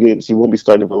 1 or 2 games, he won't be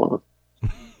starting for long.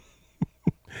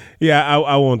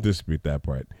 I won't dispute that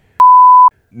part.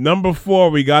 Number 4,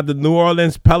 we got the New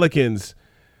Orleans Pelicans.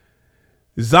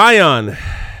 Zion,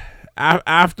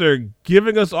 after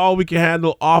giving us all we can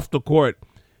handle off the court,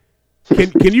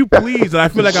 Can you please, and I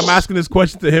feel like I'm asking this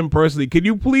question to him personally, can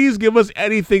you please give us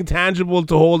anything tangible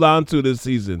to hold on to this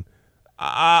season?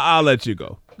 I'll let you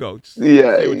go. Go.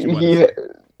 Say what you want to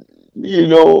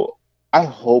say. I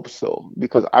hope so,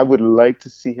 because I would like to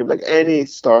see him, like any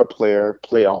star player,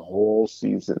 play a whole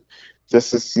season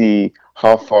just to see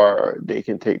how far they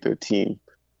can take their team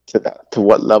to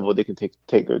what level they can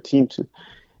take their team to.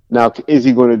 Now, is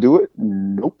he going to do it?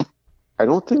 Nope. I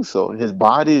don't think so. His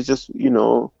body is just,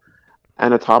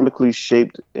 anatomically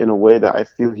shaped in a way that I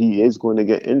feel he is going to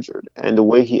get injured. And the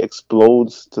way he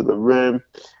explodes to the rim,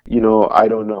 I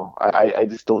don't know. I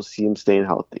just don't see him staying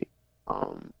healthy.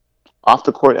 Off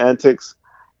the court antics,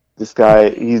 this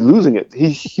guy, he's losing it.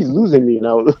 He's losing me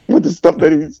now with the stuff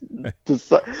that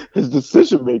his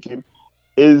decision making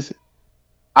is,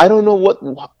 I don't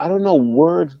know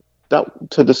word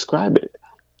that to describe it.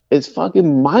 It's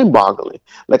fucking mind-boggling.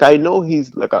 Like, I know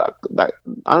he's like I don't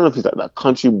know if he's like that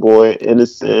country boy,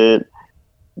 innocent,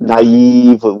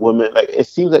 naive with women. Like, it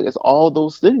seems like it's all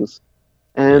those things,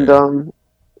 and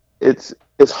it's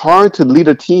hard to lead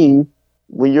a team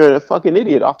when you're a fucking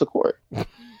idiot off the court,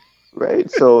 right?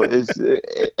 So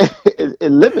it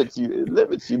limits you. It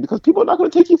limits you because people are not going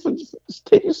to take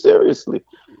you seriously.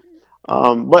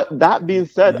 But that being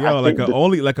said, Yo, I like think a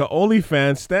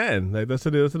OnlyFans stand. Like that's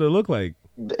what it looked like.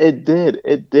 it did,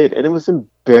 and it was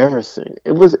embarrassing.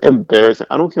 It was embarrassing.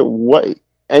 I don't care what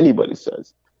anybody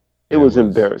says. It was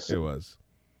embarrassing. It was.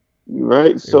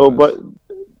 Right? So, but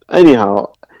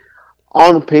anyhow,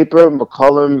 on paper,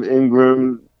 McCollum,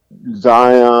 Ingram,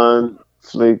 Zion,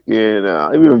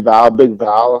 Flickin, even Big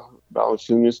Val,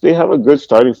 Valanciunas, they have a good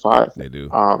starting five. They do.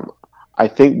 I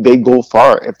think they go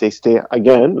far if they stay,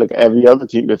 again, like every other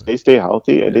team, if they stay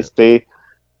healthy and they stay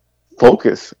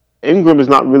focused. Ingram is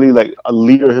not really like a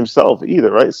leader himself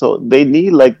either, right? So they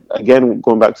need, like, again,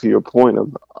 going back to your point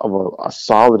of a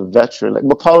solid veteran. Like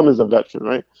McCollum is a veteran,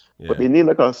 right? Yeah. But they need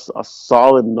like a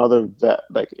solid another vet,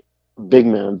 like big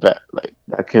man vet, like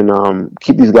that can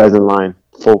keep these guys in line,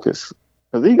 focus.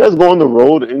 Because these guys go on the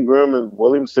road, Ingram and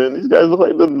Williamson, these guys look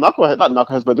like the not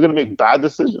knuckleheads, but they're gonna make bad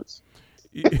decisions.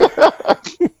 You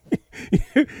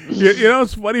know,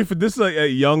 it's funny, for this is like a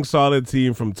young, solid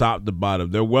team from top to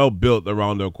bottom. They're well built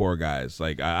around their core guys.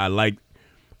 Like I like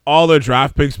all their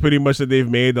draft picks pretty much that they've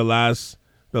made the last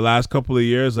couple of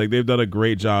years. Like they've done a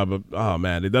great job.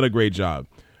 They've done a great job.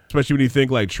 Especially when you think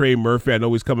like Trey Murphy. I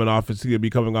know he's coming off his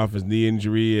knee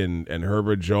injury, and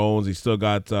Herbert Jones. He's still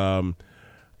got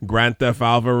Grand Theft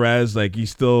Alvarez. Like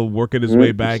he's still working his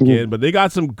way back in. But they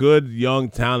got some good young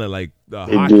talent, like the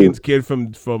Hawkins kid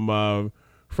from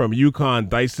UConn,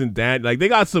 Dyson Dan. Like they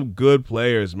got some good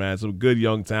players, man. Some good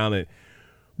young talent.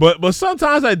 But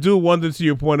sometimes I do wonder, to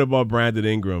your point about Brandon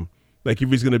Ingram, like if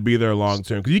he's going to be there long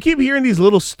term, because you keep hearing these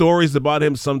little stories about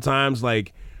him sometimes,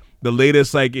 like the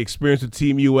latest like experience with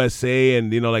Team USA,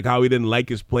 and like how he didn't like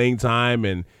his playing time,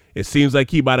 and it seems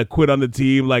like he might have quit on the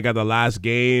team like at the last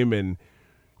game, and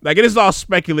like it is all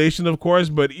speculation, of course,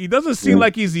 but he doesn't seem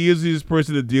like he's the easiest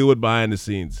person to deal with behind the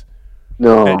scenes.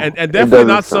 No, and definitely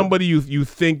not somebody you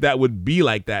think that would be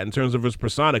like that in terms of his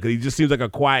persona, because he just seems like a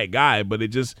quiet guy. But you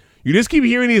just keep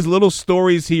hearing these little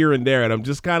stories here and there, and I'm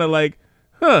just kind of like,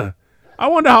 I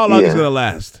wonder how long he's gonna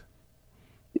last.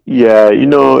 Yeah,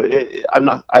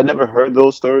 I never heard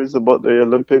those stories about the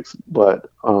Olympics, but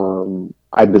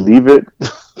I believe it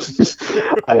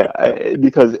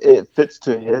because it fits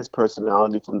to his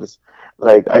personality from this.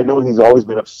 Like, I know he's always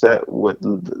been upset with,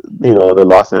 the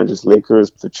Los Angeles Lakers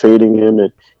for trading him,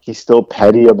 and he's still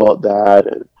petty about that.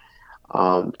 And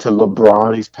to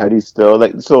LeBron, he's petty still.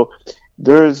 Like, so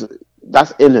that's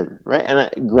in him, right?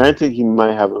 And granted, he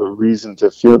might have a reason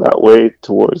to feel that way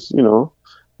towards,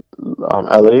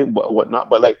 LA, whatnot.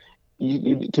 But like,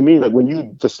 to me, like when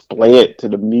you display it to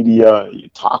the media, you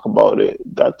talk about it,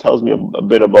 that tells me a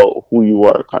bit about who you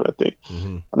are, kind of thing.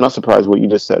 Mm-hmm. I'm not surprised what you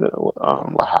just said,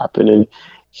 what happened. And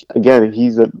again,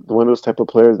 he's one of those type of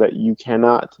players that you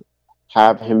cannot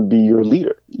have him be your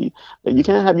leader. You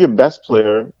can't have your best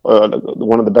player,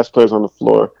 one of the best players on the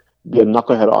floor, be a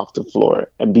knucklehead off the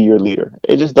floor and be your leader.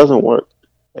 It just doesn't work.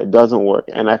 It doesn't work.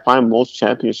 And I find most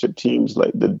championship teams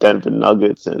like the Denver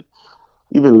Nuggets and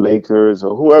even Lakers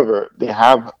or whoever, they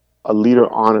have a leader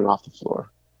on and off the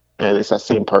floor. And it's that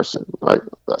same person, like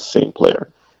that same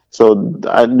player. So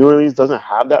New Orleans doesn't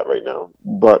have that right now.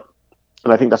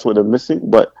 And I think that's what they're missing.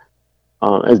 But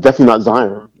it's definitely not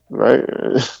Zion, right?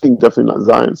 Definitely not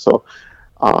Zion. So,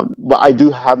 but I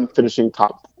do have him finishing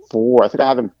top 4. I think I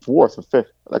have him 4th or 5th.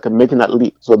 Like I'm making that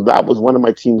leap. So that was one of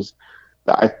my teams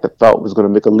that I felt was going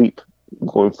to make a leap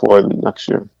going forward next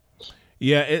year.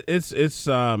 Yeah,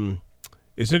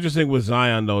 it's interesting with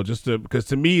Zion though, because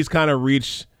to me he's kind of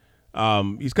reached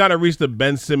the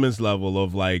Ben Simmons level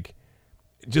of like,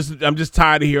 I'm just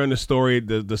tired of hearing the story,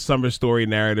 the summer story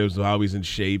narratives of how he's in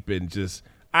shape, and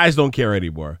I just don't care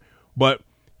anymore. But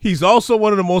he's also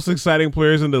one of the most exciting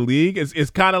players in the league.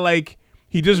 It's kind of like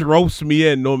he just ropes me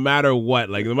in no matter what.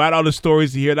 Like no matter all the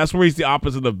stories you hear, that's where he's the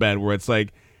opposite of Ben, where it's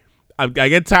like I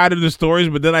get tired of the stories,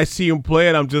 but then I see him play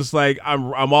and I'm just like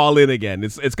I'm all in again.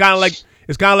 It's kind of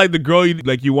like the girl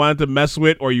you wanted to mess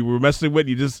with, or you were messing with,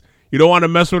 you don't want to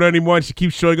mess with her anymore, and she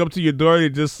keeps showing up to your door. You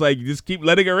just keep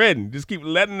letting her in, just keep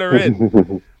letting her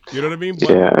in. You know what I mean?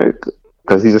 Yeah,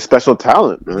 because he's a special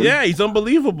talent, man. Yeah, he's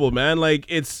unbelievable, man. Like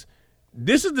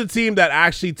this is the team that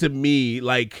actually, to me,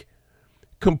 like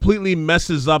completely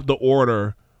messes up the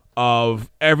order of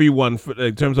everyone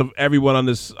in terms of everyone on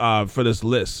this for this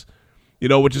list.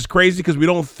 Which is crazy because we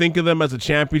don't think of them as a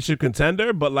championship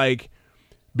contender, but like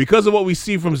because of what we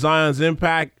see from Zion's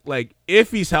impact, like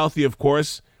if he's healthy, of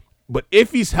course, but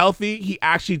if he's healthy, he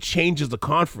actually changes the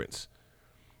conference.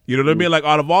 You know what I mean? Like,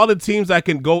 out of all the teams that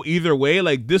can go either way,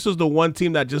 like, this is the one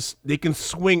team that just, they can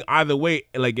swing either way.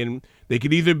 Like, and they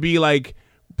could either be, like,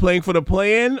 playing for the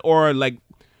play-in or, like,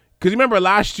 because remember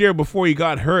last year before he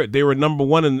got hurt, they were number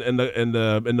one in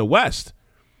the West.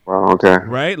 Wow, okay.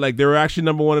 Right? Like, they were actually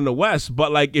number one in the West.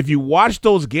 But, like, if you watch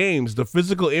those games, the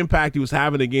physical impact he was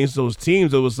having against those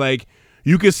teams, it was like,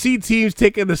 you could see teams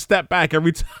taking a step back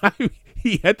every time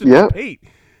he had to the paint.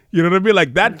 You know what I mean?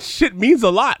 Like, that shit means a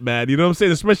lot, man. You know what I'm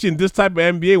saying? Especially in this type of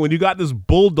NBA, when you got this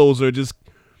bulldozer just,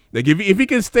 like, if he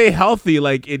can stay healthy,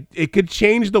 like, it could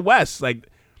change the West. Like,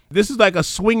 this is like a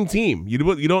swing team. You know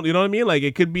what I mean? Like,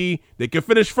 it could be, they could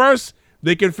finish first,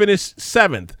 they can finish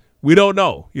seventh. We don't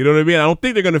know. You know what I mean? I don't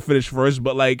think they're going to finish first,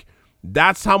 but, like,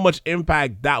 that's how much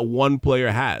impact that one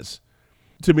player has.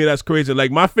 To me, that's crazy.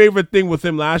 Like, my favorite thing with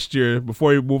him last year,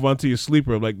 before you move on to your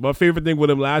sleeper, like, my favorite thing with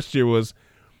him last year was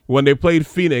when they played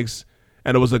Phoenix,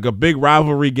 and it was like a big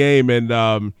rivalry game, and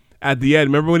at the end,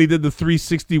 remember when he did the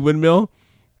 360 windmill?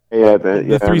 Yeah,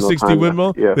 the 360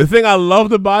 windmill. Yeah. The thing I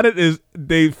loved about it is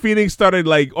Phoenix started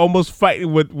like almost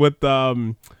fighting with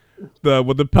the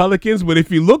Pelicans, but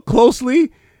if you look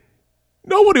closely,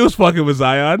 nobody was fucking with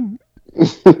Zion.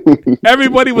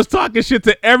 Everybody was talking shit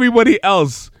to everybody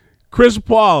else. Chris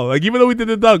Paul, like, even though we did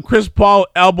the dunk, Chris Paul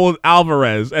elbowed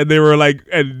Alvarez, and they were like,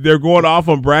 and they're going off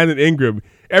on Brandon Ingram.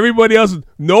 Everybody else,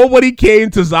 nobody came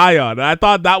to Zion. And I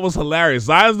thought that was hilarious.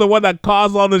 Zion's the one that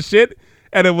caused all the shit,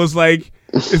 and it was like,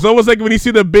 it's almost like when you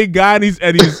see the big guy and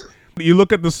he's you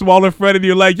look at the smaller friend and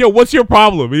you're like, yo, what's your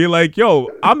problem? And you're like, yo,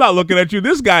 I'm not looking at you.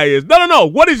 This guy is. No.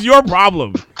 What is your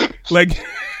problem? Like,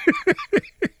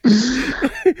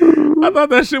 I thought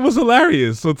that shit was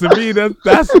hilarious. So to me,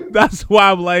 that's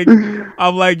why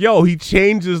I'm like, yo, he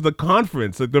changes the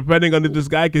conference, like, depending on if this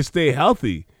guy can stay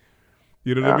healthy.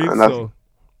 You know what I mean?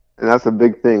 And that's a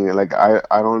big thing. Like, I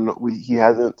don't know. He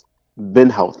hasn't been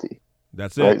healthy.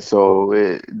 That's it. Right?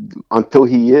 So until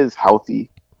he is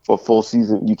healthy for a full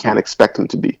season, you can't expect him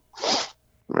to be.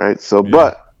 Right? So, yeah.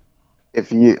 But if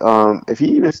he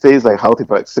even stays like healthy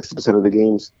for like 60% of the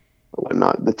games or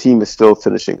whatnot, the team is still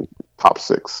finishing top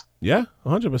 6. Yeah,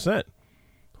 100%.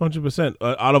 100%.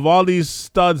 Out of all these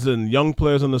studs and young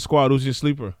players on the squad, who's your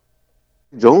sleeper?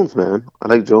 Jones, man. I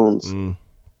like Jones.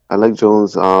 I like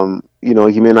Jones. You know,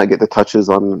 he may not get the touches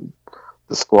on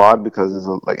the squad because it's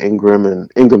like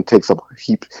Ingram takes up a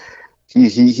heap. He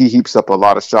heaps up a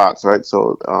lot of shots, right?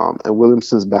 So and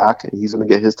Williamson's back and he's gonna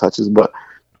get his touches. But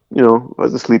you know,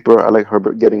 as a sleeper, I like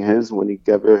Herbert getting his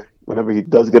whenever he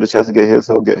does get a chance to get his,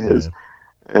 he'll get his. Yeah.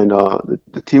 And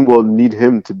the team will need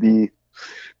him to be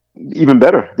even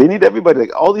better. They need everybody.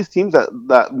 Like all these teams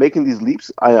that making these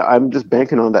leaps, I'm just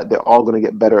banking on that they're all gonna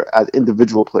get better as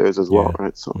individual players as well,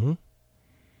 right? So. Mm-hmm.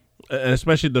 And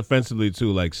especially defensively,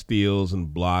 too, like steals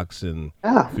and blocks and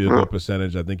field goal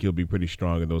percentage. I think he'll be pretty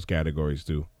strong in those categories,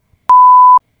 too.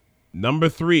 Number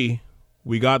 3,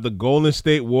 we got the Golden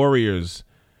State Warriors.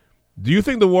 Do you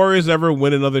think the Warriors ever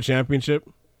win another championship?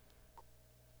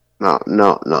 No.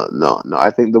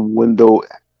 I think the window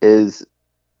is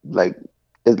like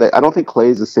I don't think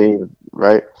Klay is the same,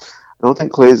 right? I don't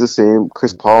think Klay is the same.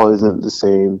 Chris Paul isn't the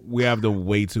same. We have them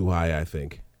way too high, I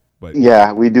think. But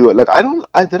yeah, we do it. Like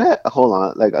hold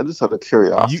on. Like I just have a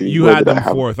curiosity. You had them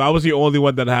 4th. I was the only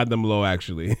one that had them low,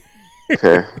 actually.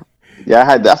 Okay.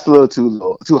 Yeah, that's a little too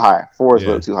low, too high. 4 is a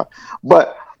little too high.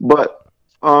 But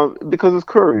because it's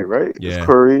Curry, right? Yeah. It's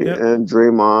Curry and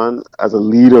Draymond as a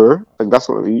leader. Like that's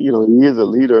what he is a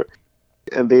leader,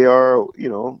 and they are,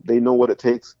 they know what it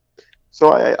takes.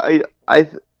 So I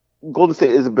Golden State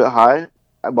is a bit high,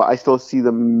 but I still see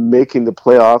them making the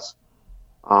playoffs.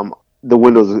 The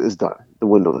window is done. The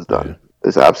window is done. Yeah.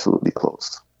 It's absolutely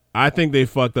closed. I think they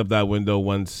fucked up that window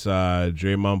once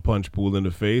Draymond punched Poole in the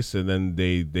face, and then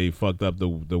they fucked up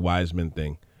the Wiseman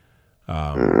thing.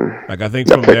 Like I think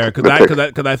from there,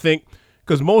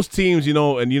 because most teams,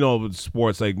 and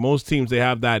sports, like most teams, they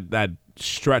have that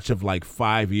stretch of like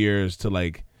 5 years to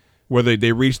like where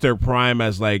they reach their prime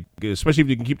as like, especially if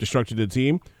you can keep the structure of the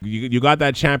team. You got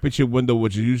that championship window,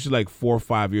 which is usually like 4 or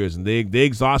 5 years, and they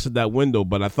exhausted that window.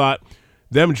 But I thought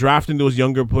them drafting those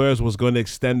younger players was going to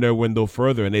extend their window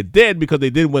further, and it did because they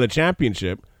did win a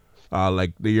championship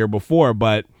like the year before.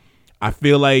 But I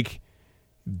feel like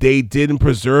they didn't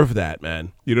preserve that,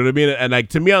 man. You know what I mean? And like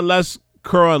to me, unless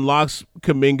Kerr unlocks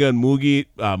Kuminga and Moody,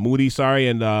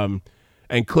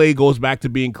 and Klay goes back to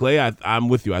being Klay, I'm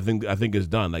with you. I think it's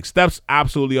done. Like Steph's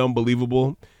absolutely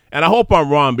unbelievable, and I hope I'm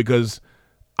wrong because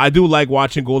I do like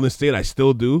watching Golden State. I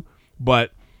still do,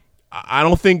 but I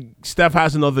don't think Steph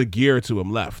has another gear to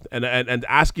him left. And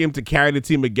asking him to carry the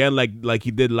team again like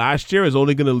he did last year is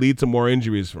only going to lead to more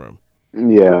injuries for him.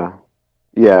 Yeah.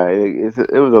 Yeah,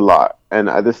 it was a lot, and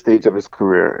at this stage of his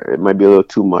career, it might be a little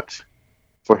too much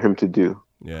for him to do.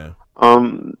 Yeah.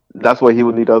 That's why he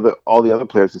would need all the other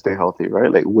players to stay healthy,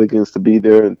 right? Like Wiggins to be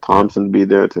there and Yeah. Thompson to be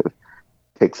there to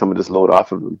take some of this load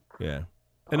off of him. Yeah.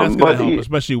 And that's going to help,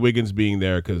 especially Wiggins being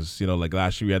there because, like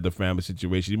last year we had the family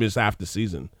situation. He missed half the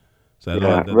season. So that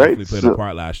right. definitely played a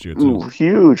part last year, too.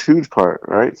 Huge part,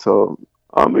 right? So,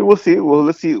 we'll see. Well,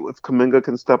 let's see if Kuminga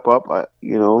can step up,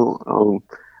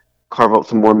 carve out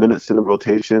some more minutes in the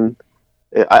rotation.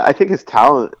 I think his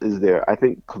talent is there. I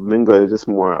think Kuminga is just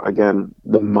more, again,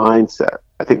 the mindset.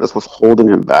 I think that's what's holding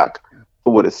him back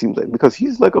for what it seems like because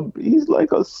he's like a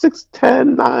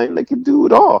 6'10", 9, like he do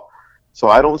it all. So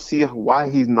I don't see why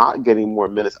he's not getting more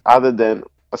minutes other than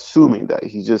assuming that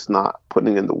he's just not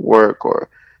putting in the work or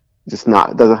just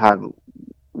doesn't have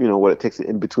what it takes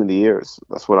in between the years.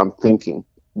 That's what I'm thinking.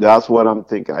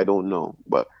 I don't know,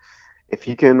 but if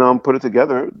he can put it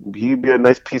together, he'd be a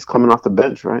nice piece coming off the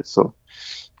bench, right? So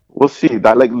we'll see.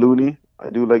 I like Looney. I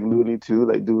do like Looney too,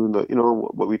 like doing the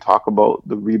what we talk about,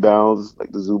 the rebounds,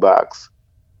 like the Zubaks,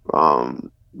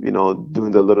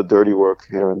 doing the little dirty work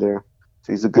here and there.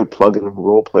 So he's a good plug-in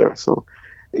role player. So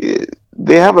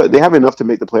they have enough to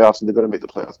make the playoffs, and they're going to make the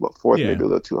playoffs. But fourth, maybe a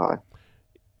little too high.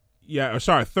 Yeah,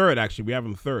 sorry, third actually. We have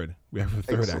him third.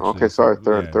 Actually. Okay, sorry,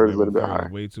 third. Third is a little bit high.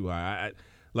 Way too high.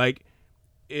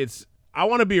 I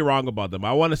want to be wrong about them.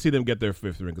 I want to see them get their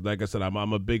fifth ring because, like I said, I'm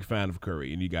a big fan of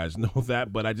Curry, and you guys know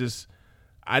that. But I just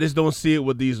don't see it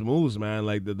with these moves, man.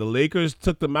 Like the Lakers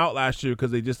took them out last year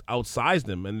because they just outsized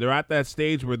them, and they're at that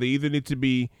stage where they either need to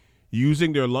be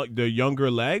using their younger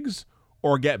legs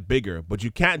or get bigger, but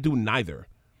you can't do neither.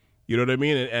 You know what I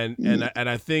mean? And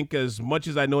I think as much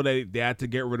as I know that they had to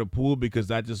get rid of Poole because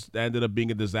that just ended up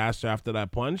being a disaster after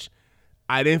that punch,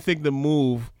 I didn't think the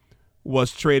move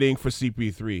was trading for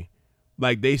CP3.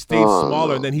 Like they stayed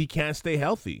smaller, and then he can't stay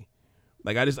healthy.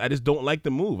 Like I just don't like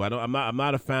the move. I'm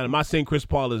not a fan. I'm not saying Chris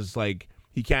Paul is like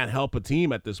he can't help a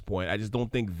team at this point. I just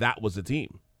don't think that was a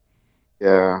team.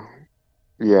 Yeah.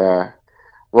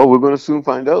 Well, we're going to soon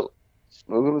find out.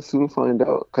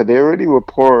 Because they already were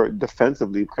poor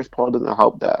defensively. Chris Paul doesn't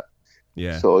help that.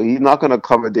 Yeah. So he's not going to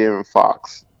cover De'Aaron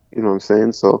Fox. You know what I'm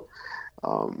saying? So,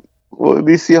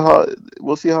 we'll see how it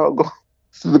goes.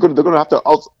 So they're going to have to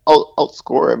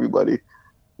outscore everybody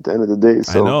at the end of the day.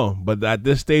 So. I know, but at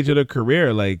this stage of their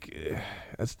career, like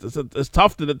it's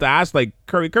tough to ask. Like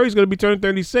Curry's going to be turning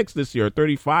 36 this year, or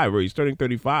 35, or he's turning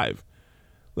 35.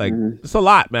 Like it's a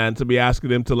lot, man, to be asking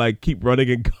them to like keep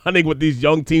running and gunning with these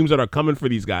young teams that are coming for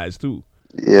these guys too.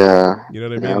 Yeah, you know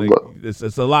what I mean. Like,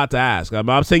 it's a lot to ask.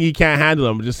 I'm saying he can't handle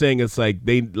them. I'm just saying it's like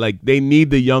they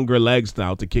need the younger legs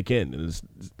now to kick in, and it's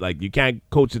like you can't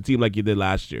coach a team like you did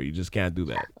last year. You just can't do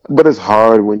that. But it's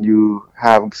hard when you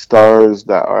have stars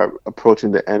that are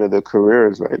approaching the end of their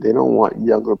careers, right? They don't want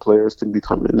younger players to be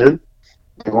coming in.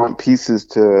 They want pieces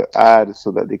to add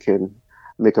so that they can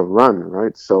make a run,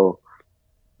 right? So.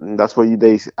 And that's why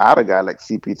they add a guy like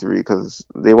CP3 because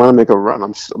they want to make a run.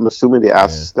 I'm assuming they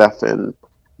asked Steph and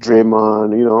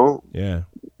Draymond, Yeah.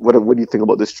 What do you think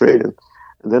about this trade? And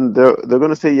then they're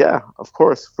going to say, yeah, of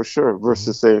course, for sure.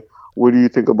 Versus say, what do you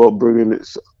think about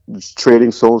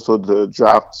trading so and so to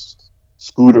draft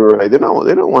Scooter? Like they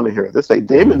don't want to hear this. Like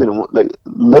Damon didn't want. Like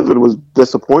Lillard was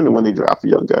disappointed when they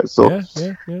drafted young guys. So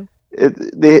yeah.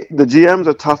 The GMs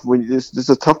are tough when this is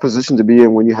a tough position to be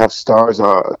in when you have stars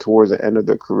towards the end of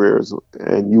their careers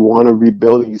and you want to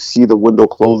rebuild and you see the window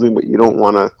closing, but you don't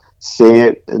want to say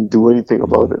it and do anything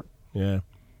about it. Yeah,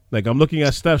 like I'm looking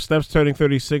at Steph. Steph's turning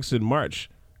 36 in March.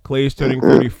 Clay's turning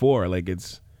 34. Like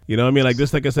it's what I mean. Like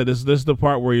this, like I said, this is the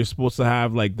part where you're supposed to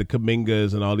have like the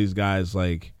Kumingas and all these guys.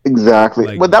 Like exactly,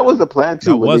 like, but that was the plan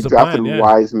too. When they drafted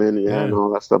Wiseman, and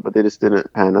all that stuff, but they just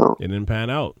didn't pan out. It didn't pan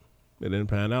out.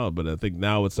 But I think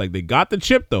now it's like they got the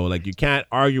chip though. Like you can't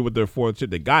argue with their fourth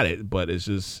chip. They got it, but it's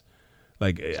just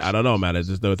like I don't know, man. It's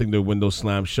just I think their window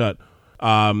slammed shut.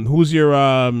 Who's your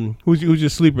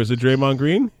sleeper? Is it Draymond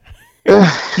Green?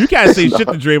 You can't say shit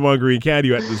to Draymond Green, can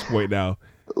you? At this point now.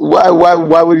 Why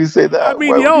would you say that? I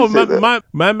mean,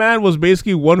 my man was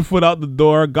basically 1 foot out the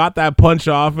door, got that punch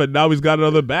off, and now he's got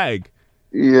another bag.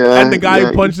 Yeah, and the guy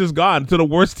who punched is gone to the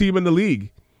worst team in the league.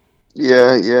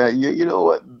 Yeah. You know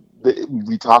what?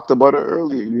 We talked about it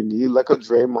earlier. You need like a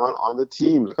Draymond on the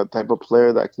team, like a type of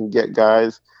player that can get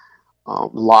guys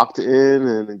locked in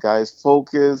and guys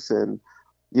focused. And,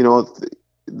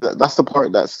 that's the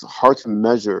part that's hard to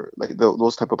measure, like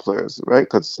those type of players, right?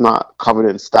 Because it's not covered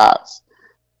in stats.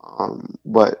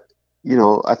 But,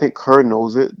 I think Kerr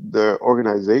knows it. The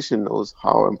organization knows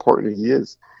how important he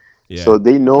is. Yeah, so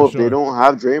they know if they don't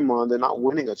have Draymond, they're not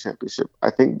winning a championship. I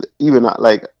think even not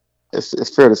like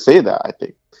It's fair to say that. I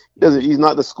think he's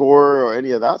not the scorer or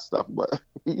any of that stuff, but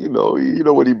you know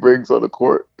what he brings on the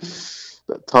court,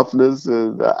 the toughness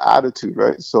and the attitude,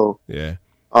 right? So yeah.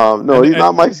 No, he's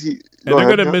not my. And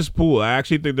they're gonna miss Poole. I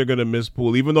actually think they're gonna miss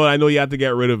Poole, even though I know you have to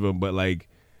get rid of him. But like,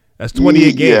 that's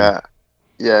 28 games.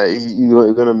 Yeah,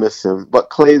 you're gonna miss him. But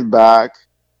Clay's back.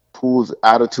 Poole's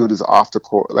attitude is off the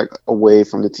court, like away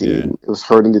from the team. Yeah. It was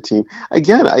hurting the team.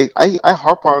 Again, I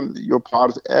harp on your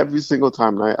pods every single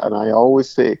time, and I always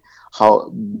say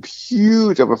how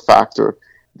huge of a factor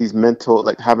these mental,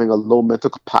 like having a low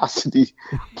mental capacity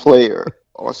player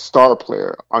or star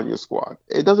player on your squad.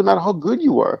 It doesn't matter how good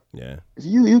you are. Yeah. If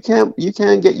you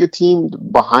can't get your team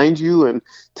behind you and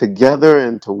together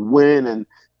and to win and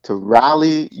to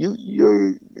rally,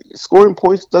 your scoring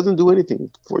points doesn't do anything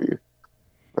for you.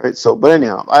 Right. So, but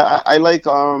anyhow, I like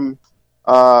I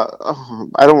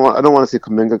don't want to say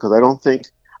Kuminga because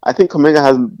I think Kuminga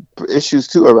has issues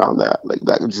too around that, like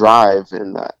that drive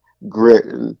and that grit,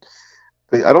 and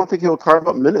I don't think he'll carve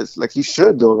up minutes like he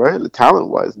should though, right? Talent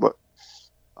wise, but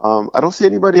I don't see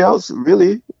anybody else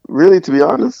really, to be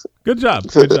honest. Good job.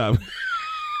 Good job.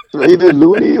 Either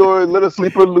Looney or let a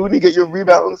sleeper Looney get your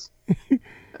rebounds,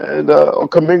 and or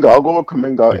Kuminga. I'll go with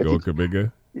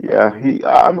Kuminga. Yeah,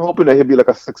 I'm hoping that he'll be like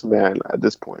a 6th man at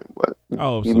this point, but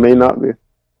he may not be.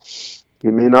 He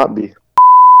may not be.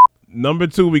 Number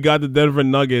 2, we got the Denver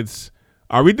Nuggets.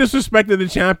 Are we disrespecting the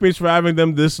champions for having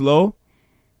them this low?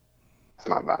 It's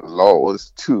not that low. It's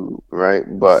 2, right?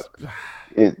 But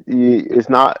it's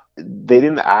not. They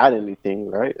didn't add anything,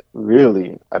 right?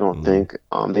 Really, I don't think.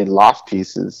 They lost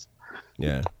pieces.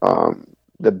 Yeah.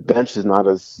 The bench is not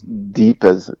as deep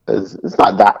as it's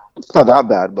not that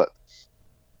bad, but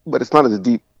it's not as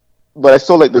deep. But I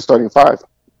still like their starting 5: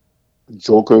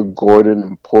 Joker, Gordon,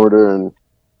 and Porter, and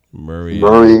Murray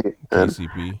and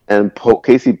KCP. And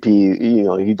KCP, you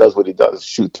know, he does what he does,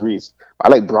 shoot threes. I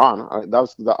like Braun.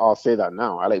 I'll say that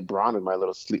now. I like Braun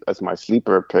as my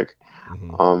sleeper pick.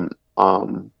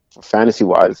 Fantasy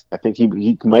wise, I think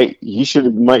he might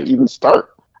even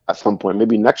start at some point,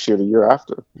 maybe next year, the year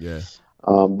after. Yeah.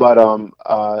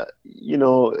 You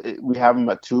know, we have him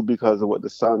at 2 because of what the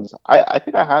Suns. I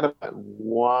think I had him at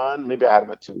 1. Maybe I had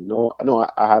him at 2. No,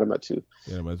 I had him at 2.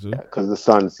 Yeah, I'm at 2. Because the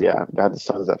Suns, I had the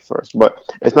Suns at first. But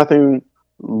it's nothing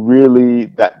really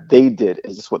that they did.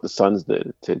 It's just what the Suns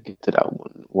did to get to that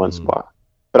one spot.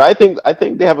 But I think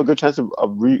they have a good chance of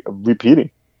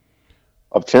repeating,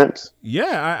 of champs.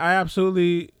 Yeah, I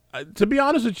absolutely. To be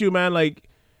honest with you, man, like.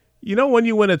 You know, when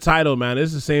you win a title, man,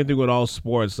 it's the same thing with all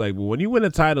sports. Like, when you win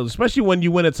a title, especially when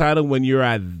you win a title when you're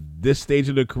at this stage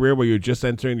of the career where you're just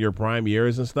entering your prime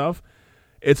years and stuff,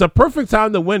 it's a perfect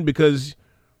time to win because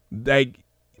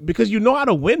you know how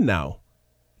to win now.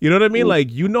 You know what I mean?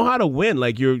 Like, you know how to win.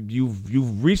 Like,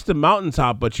 you've reached the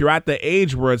mountaintop, but you're at the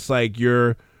age where it's like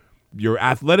your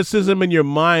athleticism and your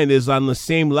mind is on the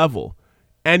same level,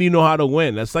 and you know how to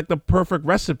win. That's like the perfect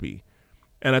recipe.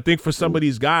 And I think for some of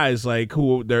these guys, like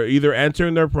who they're either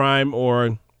entering their prime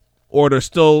or they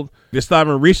still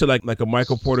haven't reached it, like a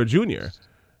Michael Porter Jr.,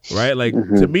 right? Like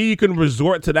to me, you can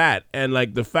resort to that, and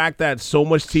like the fact that so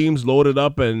much teams loaded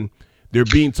up and they're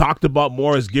being talked about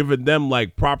more has given them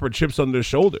like proper chips on their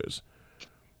shoulders.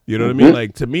 You know what I mean?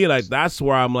 Like to me, like that's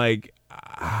where I'm like,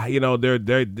 they're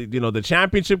the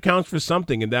championship counts for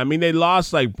something, and I mean they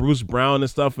lost like Bruce Brown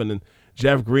and stuff, and then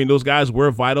Jeff Green. Those guys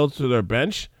were vital to their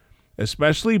bench.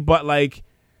 Especially, but like,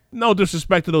 no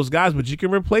disrespect to those guys, but you can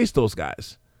replace those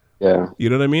guys. Yeah, you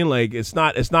know what I mean. Like, it's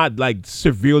not like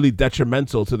severely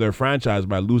detrimental to their franchise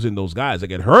by losing those guys.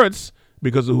 Like, it hurts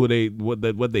because of what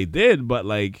they did, but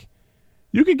like,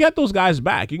 you can get those guys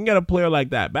back. You can get a player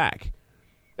like that back.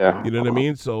 Yeah, you know what I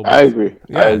mean. So I agree.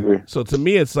 Yeah. I agree. So to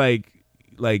me, it's like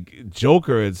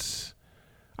Joker.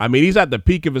 I mean, he's at the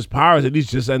peak of his powers, and he's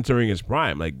just entering his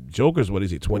prime. Like Joker's, what is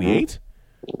he? 28.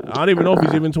 I don't even know if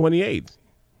he's even 28.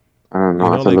 I don't know.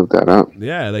 I have to look that up.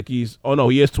 Yeah, like he is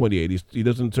 28. He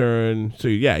doesn't turn. So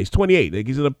yeah, he's 28. Like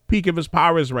he's at the peak of his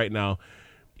powers right now.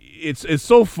 It's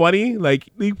so funny. Like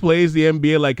he plays the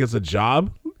NBA like it's a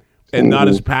job and not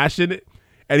as passionate.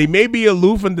 And he may be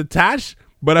aloof and detached,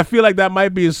 but I feel like that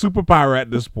might be his superpower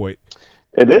at this point.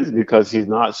 It is because he's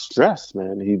not stressed,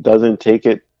 man. He doesn't take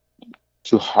it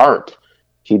to heart.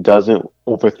 He doesn't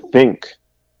overthink.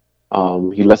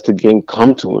 He lets the game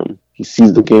come to him. He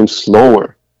sees the game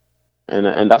slower,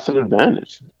 and that's an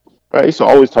advantage. Right? I used to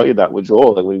always tell you that with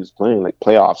Joel, like when he was playing, like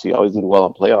playoffs. He always did well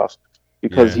in playoffs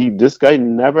because this guy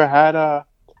never had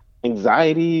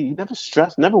anxiety. He never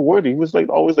stressed, never worried. He was like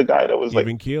always the guy that was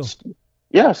even keel.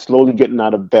 yeah, slowly getting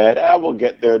out of bed. I will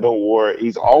get there. Don't worry.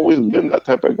 He's always been that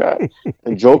type of guy.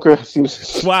 And Joker seems.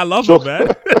 That's why I love him,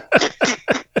 man.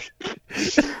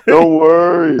 Don't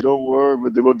worry.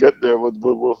 But we'll get there. We'll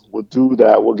do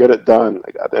that. We'll get it done.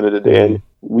 Like at the end of the day, and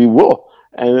we will.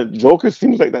 And Joker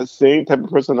seems like that same type of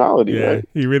personality. Yeah, right?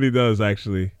 he really does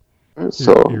actually.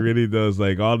 So he really does.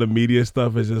 Like all the media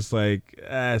stuff is just like,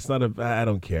 it's not a. I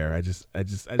don't care. I just want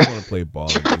to play ball.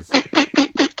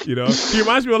 You know, he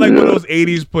reminds me of like one of those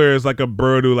 '80s players, like a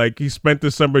Bird who like he spent the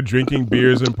summer drinking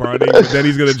beers and partying, but then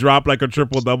he's gonna drop like a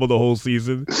triple double the whole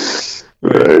season.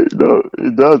 Right? No,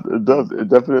 it does. It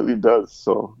definitely does.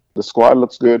 So the squad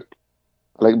looks good.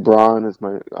 I like Braun as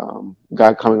my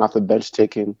guy coming off the bench,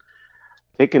 taking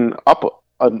up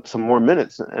some more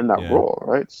minutes in that role,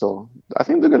 right? So I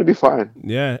think they're going to be fine.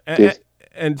 Yeah,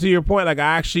 and to your point, like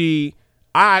I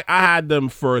had them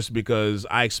first because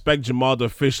I expect Jamal to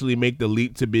officially make the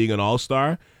leap to being an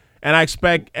all-star, and I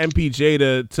expect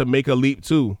MPJ to make a leap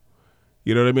too.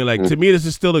 You know what I mean? Like to me, this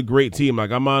is still a great team. Like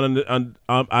I'm not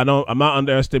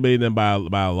underestimating them by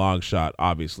a long shot.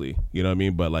 Obviously, you know what I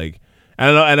mean. But like.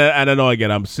 I don't know.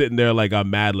 Again, I'm sitting there like I'm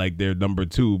mad, like they're number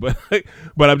 2,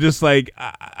 but I'm just like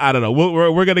I don't know.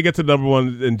 We're gonna get to number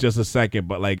 1 in just a second,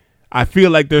 but like I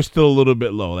feel like they're still a little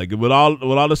bit low. Like with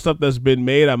all the stuff that's been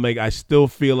made, I'm like I still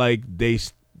feel like they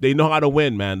know how to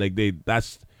win, man. Like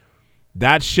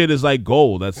that shit is like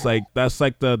gold. That's like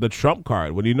the trump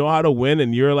card when you know how to win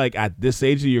and you're like at this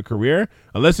age of your career,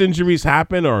 unless injuries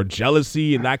happen or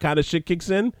jealousy and that kind of shit kicks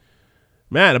in.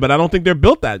 Man, but I don't think they're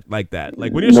built like that.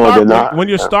 Like when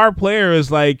your star player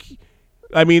is like,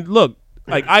 I mean, look,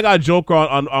 like I got Joker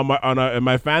on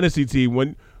my fantasy team.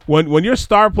 When your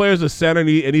star player is a center and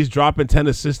he's dropping 10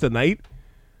 assists a night,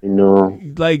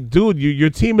 like dude, your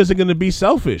team isn't going to be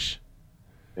selfish.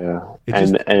 Yeah,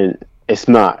 and it's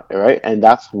not right, and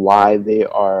that's why they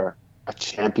are a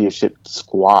championship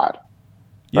squad,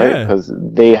 right? Because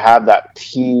they have that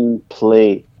team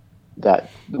play that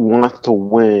wants to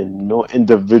win. No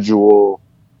individual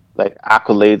like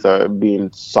accolades are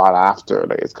being sought after.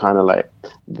 Like it's kind of like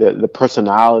the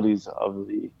personalities of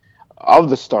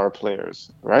the star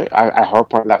players, right? I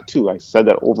harp on that too. I said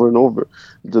that over and over.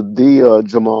 The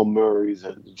Jamal Murrays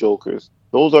and the Jokers,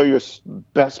 those are your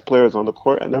best players on the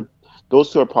court, and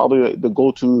those two are probably like the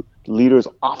go-to leaders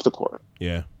off the court.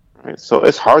 Yeah. Right. So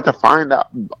it's hard to find that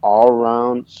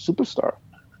all-around superstar.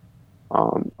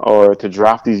 Or to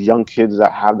draft these young kids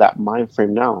that have that mind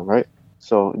frame now, right?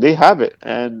 So they have it,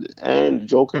 and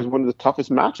Joker is one of the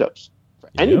toughest matchups for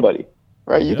anybody,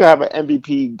 right? You can have an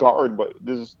MVP guard, but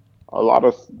there's a lot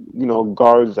of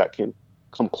guards that can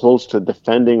come close to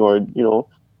defending or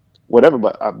whatever.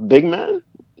 But a big man,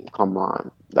 come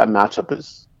on, that matchup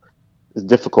is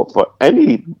difficult for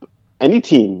any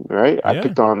team, right? I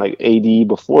picked on like AD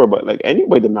before, but like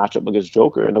anybody to match up against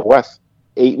Joker in the West.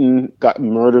 Ayton got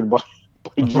murdered by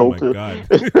Joker,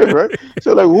 right?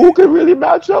 So like, who can really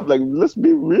match up? Like, let's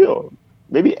be real.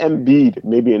 Maybe Embiid,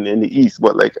 maybe in the East,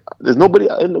 but like, there's nobody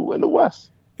in the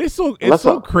West. It's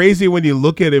so crazy when you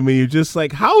look at him and you're just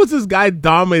like, how is this guy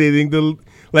dominating the?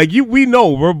 Like we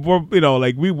know we're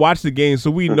like we watch the game,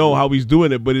 so we know how he's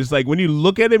doing it. But it's like when you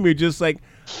look at him, you're just like,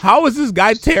 how is this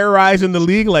guy terrorizing the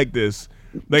league like this?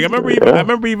 Like I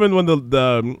remember even when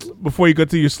the before you got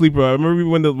to your sleeper, I remember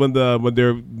when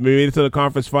they made it to the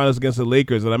conference finals against the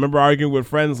Lakers, and I remember arguing with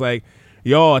friends like,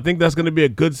 "Yo, I think that's going to be a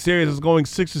good series. It's going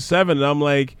 6-7," and I'm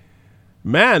like,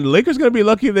 "Man, the Lakers going to be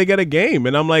lucky if they get a game."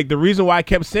 And I'm like, the reason why I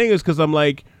kept saying is because I'm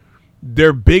like,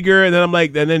 they're bigger, and then I'm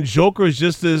like, and then Joker is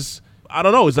just this. I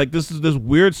don't know. It's like this is this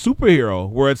weird superhero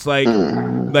where it's like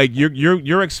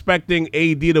you're expecting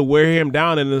AD to wear him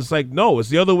down, and it's like no, it's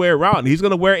the other way around. He's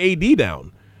gonna wear AD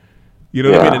down. You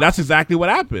know what I mean? And that's exactly what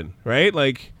happened, right?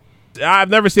 Like I've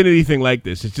never seen anything like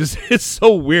this. It's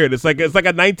so weird. It's like It's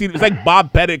like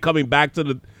Bob Pettit coming back to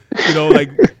the,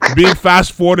 like being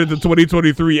fast forwarded to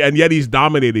 2023, and yet he's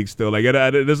dominating still. Like it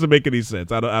doesn't make any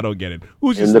sense. I don't get it.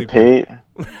 Who's in the paint?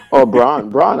 Oh,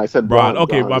 Braun. I said Braun.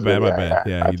 Okay, my bad.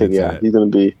 Yeah, I think he's gonna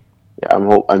be. Yeah,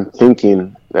 I'm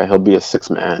thinking that he'll be a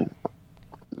 6-man.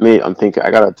 I'm thinking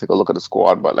I gotta take a look at the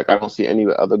squad, but like I don't see any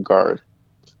other guard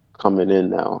coming in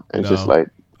now, and just like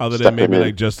other than maybe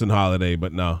like Justin Holiday,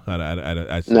 but no, I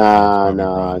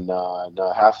no,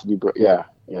 it has to be. Yeah,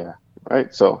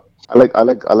 right. So I like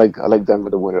Denver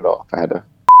to win it all. If I had to.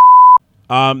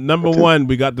 Number 1,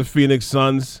 we got the Phoenix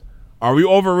Suns. Are we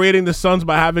overrating the Suns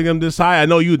by having them this high? I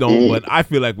know you don't, but I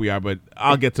feel like we are. But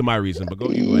I'll get to my reason. But go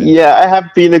ahead. Yeah, I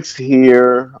have Phoenix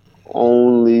here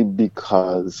only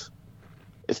because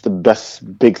it's the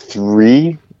best big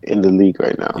 3 in the league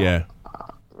right now. Yeah.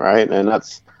 Right, and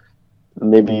that's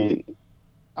maybe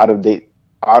out of date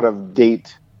out of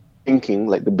date thinking.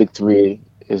 Like the big three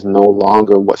is no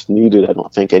longer what's needed. I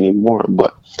don't think anymore.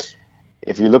 But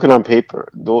if you're looking on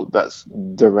paper, that's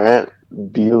Durant,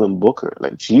 Beal, and Booker.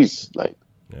 Like, geez, like,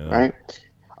 right?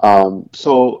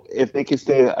 So if they can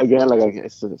stay, again, like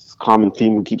it's a common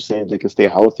theme we keep saying, they can stay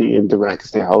healthy and Durant can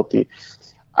stay healthy.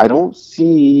 I don't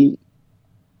see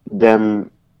them.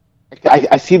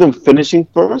 I see them finishing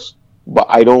first, but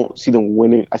I don't see them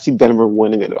winning. I see Denver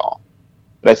winning it all,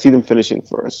 but I see them finishing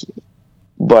first.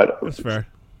 But that's fair.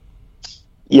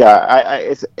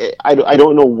 Yeah, I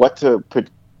don't know what to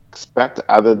expect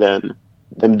other than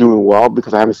them doing well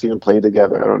because I haven't seen them play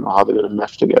together. I don't know how they're going to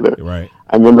mesh together. Right.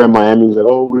 I remember in Miami, was like,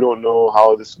 oh, we don't know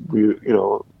how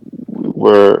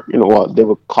they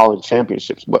were calling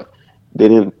championships, but they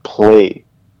didn't play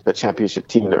the championship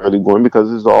team in the early going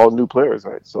because it's all new players,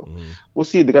 right? So we'll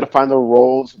see. They got to find their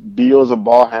roles. Beal's a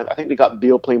ball hand. I think they got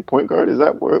Beal playing point guard. Is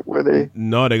that where they?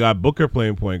 No, they got Booker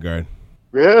playing point guard.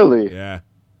 Really? Yeah.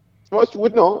 Well,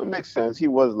 no, it makes sense. He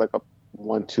was like a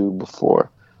 1-2 before,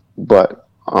 but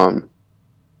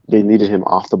they needed him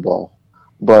off the ball.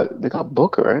 But they got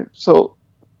Booker, right? So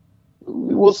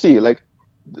we'll see. Like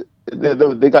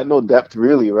they got no depth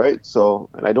really, right? So,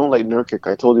 and I don't like Nurkic.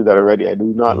 I told you that already. I do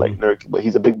not like Nurkic, but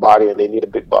he's a big body, and they need a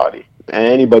big body. And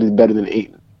anybody's better than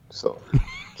Ayton. So,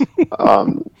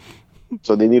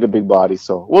 so they need a big body.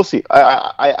 So we'll see.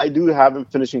 I do have him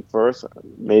finishing first.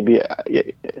 Maybe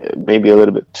a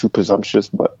little bit too presumptuous,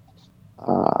 but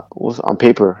on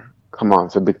paper, come on,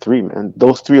 it's a big three, man.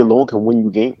 Those three alone can win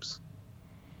you games.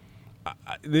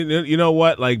 You know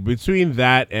what? Like between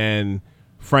that and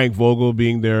Frank Vogel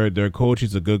being their coach,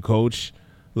 he's a good coach.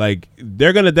 Like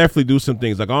they're gonna definitely do some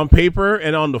things. Like on paper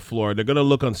and on the floor, they're gonna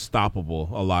look unstoppable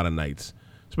a lot of nights,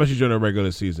 especially during the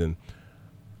regular season.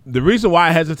 The reason why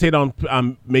I hesitate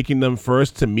on making them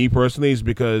first, to me personally, is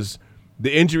because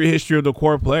the injury history of the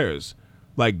core players.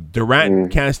 Like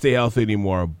Durant can't stay healthy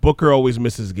anymore. Booker always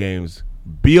misses games.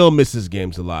 Beal misses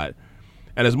games a lot.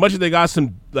 And as much as they got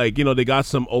some, they got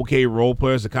some okay role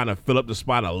players to kind of fill up the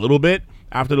spot a little bit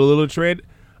after the Lillard trade,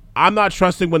 I'm not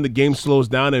trusting when the game slows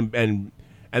down, and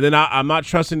then I'm not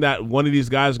trusting that one of these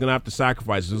guys is gonna have to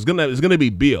sacrifice. It's gonna be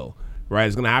Beal, right?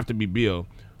 It's gonna have to be Beal.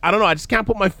 I don't know. I just can't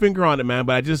put my finger on it, man.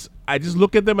 But I just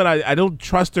look at them and I don't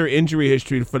trust their injury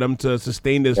history for them to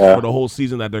sustain this for the whole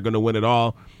season, that they're gonna win it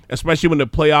all, especially when the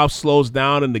playoffs slows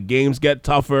down and the games get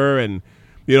tougher and.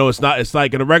 It's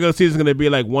like in the regular season, it's going to be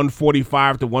like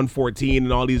 145 to 114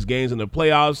 in all these games in the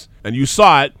playoffs. And you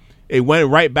saw it. It went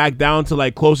right back down to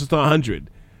like closest to 100.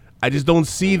 I just don't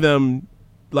see them,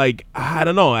 I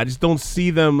don't know. I just don't see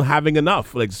them having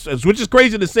enough, which is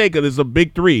crazy to say because it's a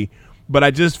big three. But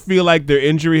I just feel like their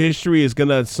injury history is going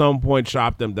to at some point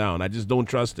chop them down. I just don't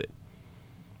trust it.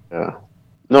 Yeah.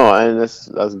 No, and that's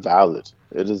valid.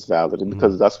 It is valid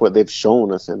because that's what they've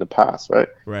shown us in the past, right?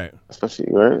 Right. Especially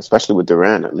with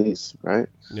Durant, at least, right?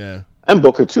 Yeah. And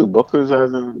Booker too. Booker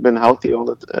hasn't been healthy all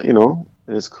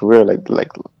in his career, like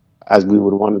as we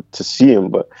would want to see him.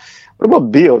 But what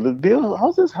about Beal?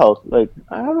 How's his health? Like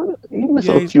I don't know. He missed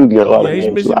a lot of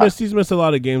games. He's missed a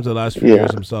lot of games the last few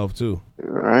years himself too.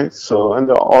 Right. So and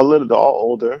they're all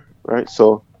older, right?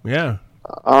 So yeah.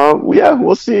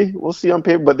 We'll see. We'll see on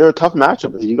paper, but they're a tough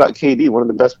matchup. You got KD, one of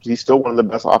the best. He's still one of the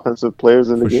best offensive players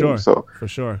in the game. Sure. So for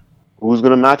sure, who's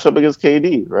going to match up against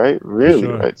KD? Right? Really?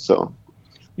 Sure. Right? So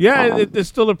yeah, it's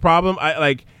still a problem.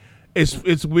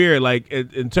 It's weird. Like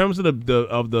in terms of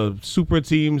the super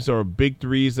teams or big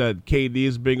threes that KD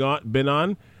has been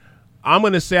on, I'm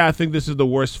going to say I think this is the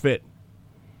worst fit.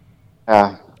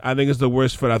 Yeah. I think it's the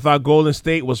worst fit. I thought Golden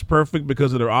State was perfect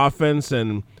because of their offense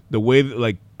and the way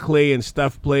that, Clay and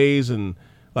Steph plays, and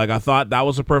I thought that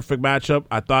was a perfect matchup.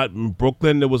 I thought in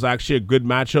Brooklyn there was actually a good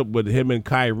matchup with him and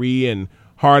Kyrie and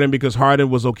Harden because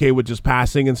Harden was okay with just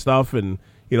passing and stuff and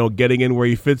getting in where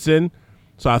he fits in.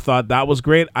 So I thought that was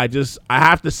great. I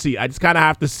have to see. I just kind of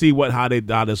have to see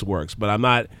how this works.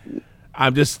 But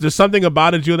there's something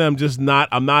about it, Julian.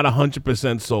 I'm not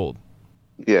 100% sold.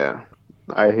 Yeah.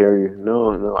 I hear you.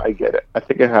 No, I get it. I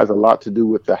think it has a lot to do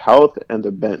with the health and the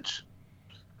bench.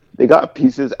 They got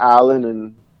pieces, Allen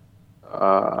and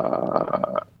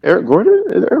Eric Gordon.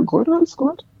 Is Eric Gordon on the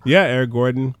squad? Yeah, Eric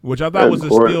Gordon, which I thought was a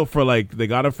steal for they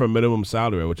got him for minimum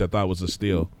salary, which I thought was a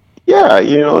steal. Yeah,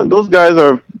 those guys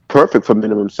are perfect for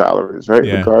minimum salaries, right?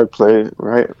 Yeah. The guard play,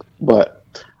 right?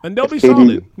 And they'll be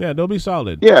solid. Yeah, they'll be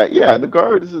solid. Yeah. The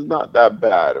guard is not that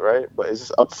bad, right? But it's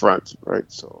just up front, right?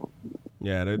 So.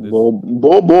 Yeah,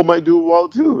 Bo might do well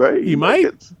too, right? He might.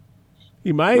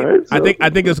 Right? So,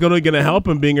 I think it's going to help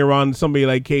him being around somebody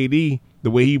like KD, the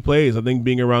way he plays. I think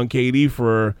being around KD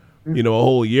for a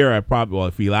whole year,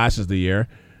 if he lasts the year,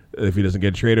 if he doesn't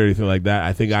get traded or anything like that,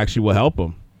 I think actually will help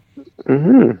him.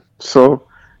 Mm-hmm. So,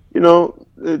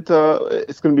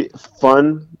 it's going to be a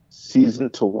fun season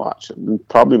to watch. It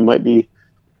probably might be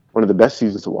one of the best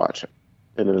seasons to watch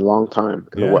in a long time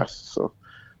in the West. So,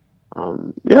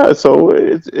 so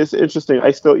it's interesting.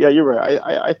 You're right.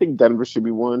 I think Denver should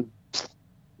be one.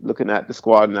 Looking at the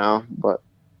squad now, but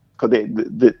because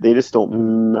they just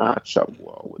don't match up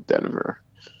well with Denver.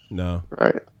 No,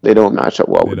 right? They don't match up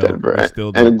well with Denver.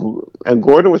 And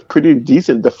Gordon was pretty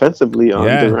decent defensively on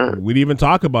Durant. We didn't even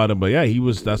talk about him, but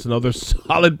that's another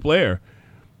solid player.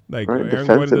 Like Aaron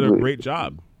Gordon did a great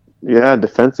job. Yeah,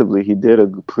 defensively he did a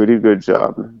pretty good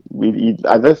job.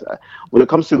 I guess when it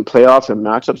comes to the playoffs and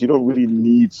matchups, you don't really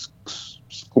need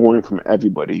scoring from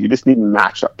everybody. You just need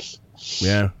matchups.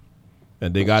 Yeah.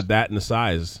 And they got that in the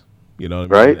size,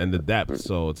 right? And the depth.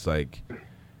 So it's like,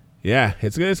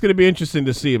 it's going to be interesting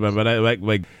to see, man. But I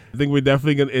think we're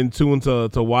definitely in tune to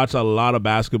watch a lot of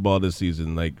basketball this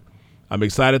season. Like, I'm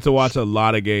excited to watch a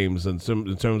lot of games in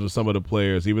terms of some of the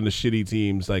players, even the shitty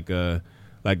teams like the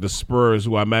Spurs,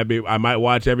 who I might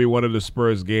watch every one of the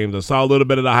Spurs games. I saw a little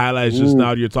bit of the highlights just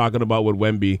now you're talking about with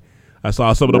Wemby. I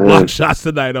saw some of the block shots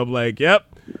tonight. I'm like, yep,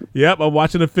 I'm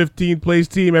watching a 15-place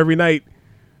team every night.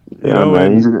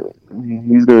 Man,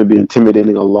 he's going to be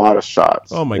intimidating a lot of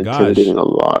shots. Oh my gosh, intimidating a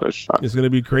lot of shots. It's going to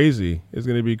be crazy.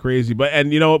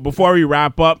 But before we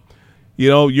wrap up,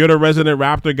 you're the resident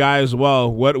Raptor guy as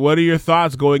well. What are your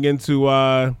thoughts going into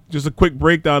just a quick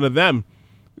breakdown of them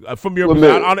from your?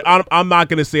 I'm not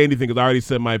going to say anything because I already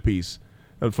said my piece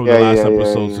from the last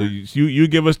episode. So you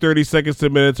give us 30 seconds to a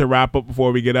minute to wrap up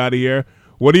before we get out of here.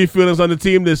 What are your feelings on the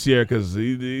team this year? Because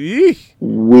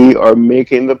we are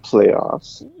making the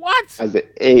playoffs. What? As the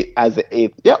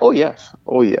eighth. Yeah. Oh yes.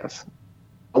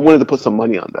 I wanted to put some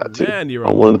money on that too. Man,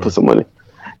 I wanted to put some money.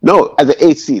 No, as an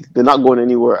 8th seed. They're not going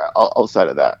anywhere outside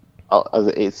of that. As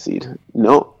an 8th seed.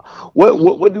 No.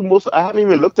 What do most? I haven't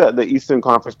even looked at the Eastern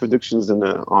Conference predictions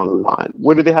online.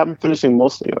 Where do they have them finishing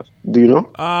mostly? Do you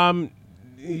know?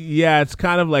 Yeah, it's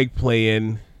kind of like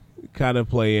playing.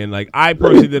 Like, I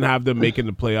personally didn't have them making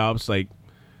the playoffs. Like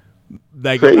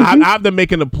I have them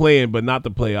making the play-in, but not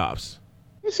the playoffs.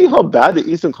 You see how bad the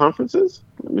Eastern Conference is?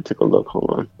 Let me take a look. Hold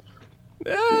on.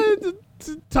 The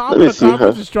top of the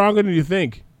conference is stronger than you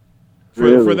think.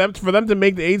 For them to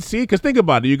make the 8th seed, because think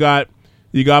about it, you got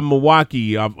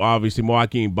Milwaukee, obviously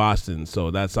Milwaukee and Boston,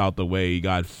 so that's out the way. You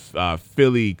got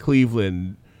Philly,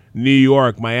 Cleveland, New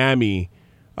York, Miami.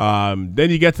 Then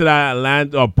you get to that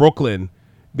Atlanta, Brooklyn.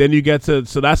 Then you get to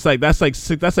that's like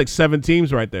 7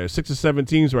 teams right there, 6 or 7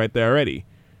 teams right there already.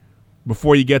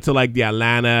 Before you get to like the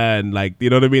Atlanta and like, you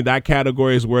know what I mean, that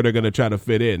category is where they're gonna try to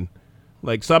fit in.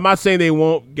 Like, so I'm not saying they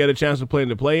won't get a chance to play in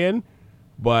the play-in,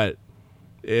 but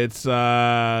it's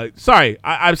sorry,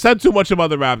 I've said too much about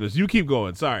the Raptors. You keep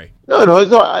going. Sorry. No,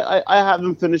 I have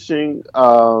them finishing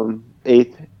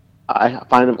 8th. I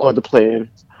find them or the play-in.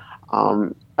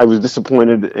 I was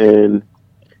disappointed in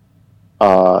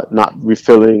not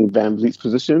refilling Van Vliet's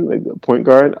position, like the point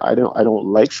guard. I don't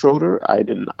like Schroeder. I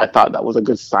thought that was a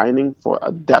good signing for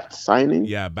a depth signing.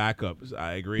 Yeah, backups.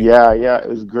 I agree. Yeah, it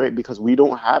was great because we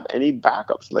don't have any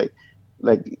backups like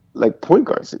point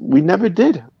guards. We never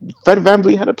did. Fred Van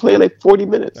Vliet had to play like 40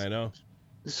 minutes. I know.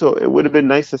 So it would have been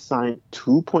nice to sign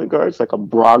 2 point guards, like a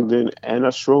Brogdon and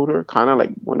a Schroeder, kind of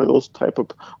like one of those type of,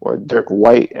 or Dirk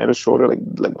White and a Schroeder, like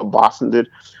what Boston did.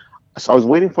 So I'm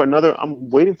waiting for another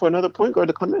point guard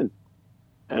to come in,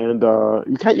 and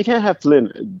you can't have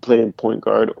Flynn playing point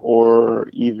guard or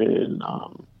even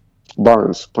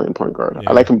Barnes playing point guard. Yeah.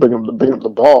 I like him bring up the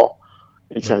ball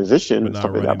in transition and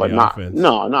stuff like that, but not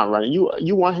running.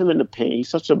 You want him in the paint. He's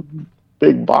such a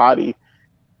big body,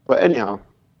 but anyhow.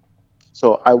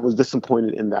 So I was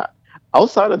disappointed in that.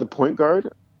 Outside of the point guard,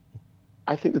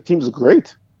 I think the team's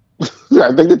great.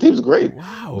 I think the team's great.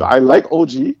 Wow. I like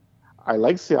OG. I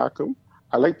like Siakam.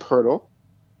 I like Pirtle.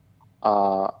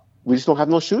 We just don't have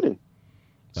no shooting.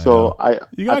 So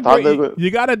you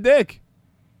got a dick.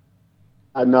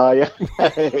 I know. Yeah.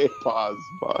 Pause.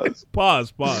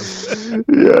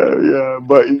 Yeah.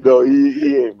 But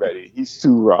he ain't ready. He's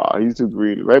too raw. He's too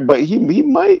green, right? But he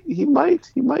might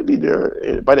be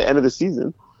there by the end of the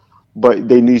season. But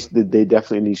they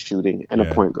definitely need shooting and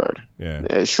a point guard.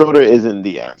 Yeah. Schroeder isn't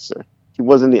the answer. He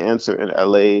wasn't the answer in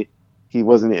LA. He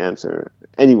wasn't the answer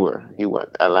anywhere. He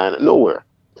went Atlanta, nowhere.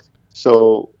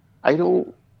 So I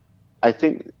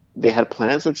think they had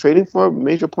plans of trading for a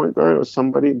major point guard or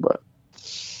somebody, but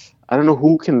I don't know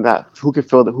who can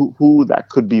fill who that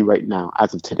could be right now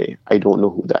as of today. I don't know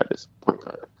who that is. Point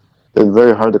guard. They're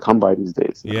very hard to come by these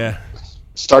days. Yeah.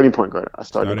 Starting point guard. A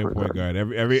Starting point guard.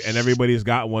 Everybody's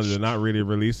got one. They're not really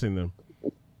releasing them.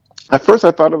 At first,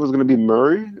 I thought it was going to be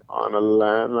Murray on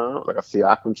Atlanta, like a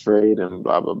Siakam trade and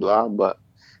blah blah blah. But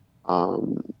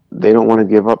they don't want to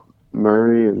give up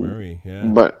Murray. Yeah.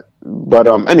 But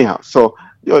anyhow, so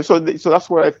that's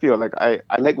where I feel like I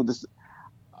like with this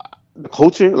the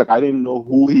coaching. Like I didn't know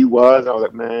who he was. I was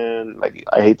like, man, like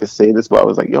I hate to say this, but I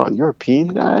was like, yo, a European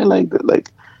guy, like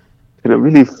can it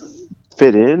really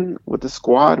fit in with the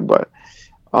squad? But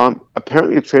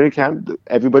apparently, at training camp,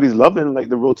 everybody's loving like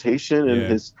the rotation and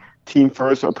his team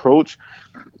first approach,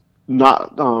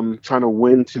 not trying to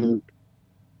win to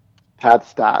pad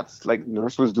stats like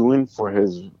Nurse was doing for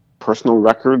his personal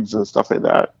records and stuff like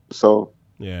that. So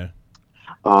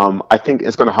I think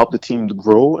it's going to help the team to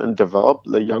grow and develop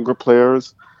the younger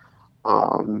players,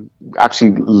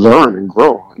 actually learn and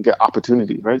grow and get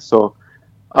opportunity, right? So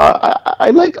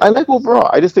I like overall.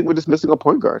 I just think we're just missing a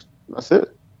point guard. That's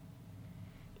it.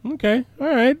 Okay. All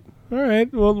right.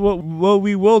 Well,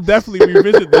 we will definitely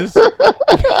revisit this.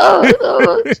 All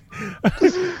right.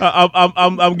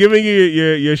 I'm giving you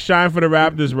your shine for the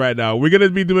Raptors right now. We're gonna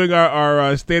be doing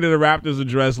our State of the Raptors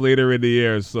address later in the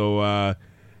year. So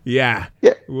we're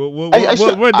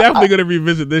definitely gonna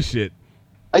revisit this shit.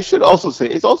 I should also say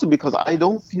it's also because I'm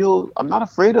not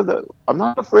afraid of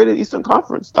the Eastern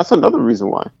Conference. That's another reason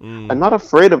why. I'm not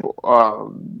afraid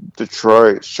of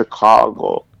Detroit,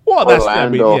 Chicago. Well,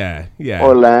 Orlando,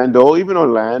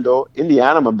 Orlando,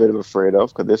 Indiana. I'm a bit afraid of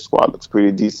because their squad looks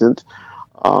pretty decent.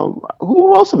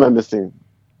 Who else am I missing?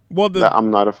 Well, I'm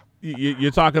not.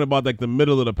 You're talking about like the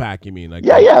middle of the pack. You mean like?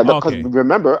 Yeah. Because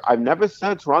remember, I've never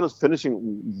said Toronto's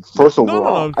finishing first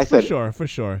overall. No. For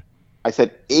sure. I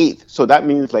said 8th, so that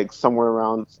means like somewhere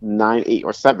around 9, 8,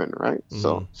 or 7, right? Mm-hmm.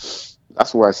 So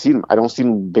that's where I see them. I don't see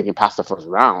them making past the first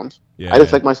round. I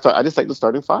just like I just like the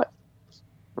starting 5.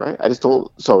 Right, I just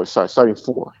don't. Starting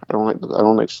 4. I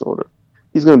don't like Schroeder.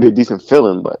 He's going to be a decent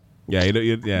fill-in, but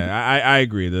I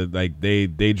agree that like they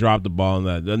dropped the ball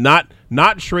on that.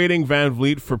 Not trading Van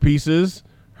Vliet for pieces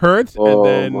hurt.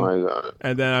 Oh my god!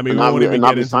 And then I mean, we won't even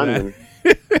get into that.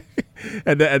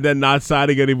 and then not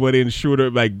signing anybody and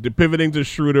Schroeder, like pivoting to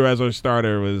Schroeder as our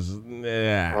starter was.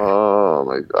 Oh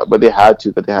my god! But they had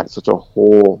to. But they had such a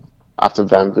hole. After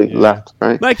Van Vliet left,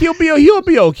 right? Like he'll be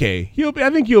okay. I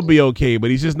think he'll be okay,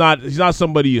 but he's not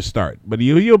somebody you start. But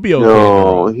he'll be okay.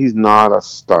 No, he's not a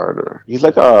starter. He's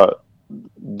like a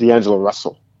D'Angelo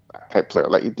Russell type player.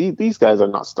 Like these guys are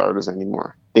not starters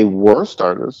anymore. They were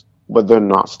starters, but they're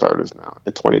not starters now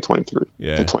in 2023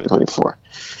 and 2024.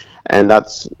 And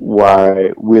that's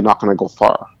why we're not going to go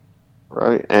far,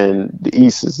 right? And the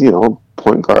East is,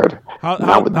 point guard. How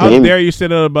dare you say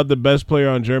that about the best player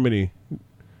on Germany?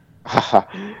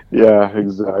 Yeah,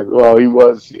 exactly. Well, he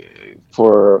was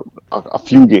for a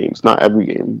few games, not every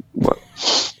game. But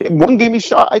one game he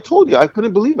shot, I told you, I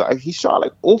couldn't believe it. He shot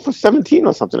like 0 for 17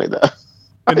 or something like that.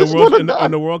 In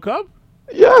the World Cup?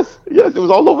 Yes. It was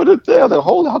all over the day. I was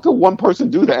like, how could one person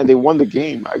do that? And they won the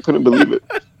game. I couldn't believe it.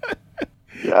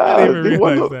 Yeah, I didn't even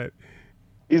realize that.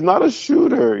 He's not a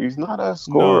shooter. He's not a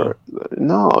scorer.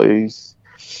 No, he's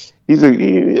I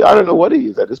don't know what he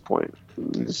is at this point.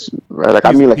 Right? Like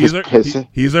he's a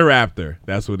Raptor.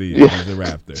 That's what he is. Yeah. He's a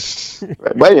Raptor.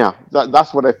 Right. But yeah,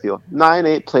 that's what I feel.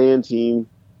 9-8 playing team.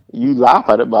 You laugh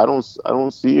at it, but I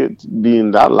don't see it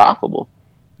being that laughable.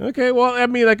 Okay, well, I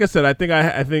mean, like I said, I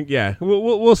think, yeah,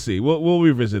 we'll see. We'll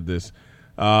revisit this.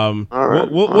 All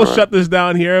right. We'll shut this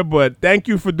down here. But thank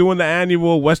you for doing the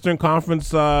annual Western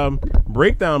Conference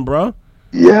breakdown, bro.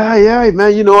 Yeah,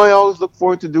 man. I always look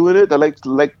forward to doing it. I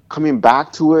like coming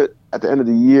back to it at the end of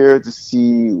the year to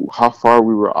see how far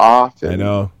we were off. And, I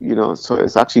know. So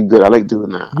it's actually good. I like doing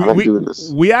that. I like doing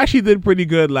this. We actually did pretty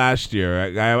good last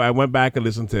year. I went back and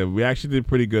listened to it. We actually did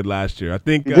pretty good last year. I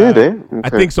think. You did, eh? Okay. I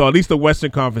think so. At least the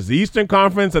Western Conference. The Eastern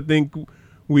Conference, I think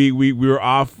we were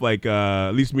off. Like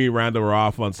at least me and Randall were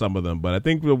off on some of them. But I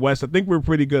think the West. I think we were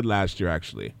pretty good last year.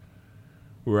 Actually.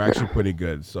 We were actually pretty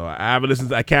good. So I haven't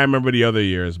listened. I can't remember the other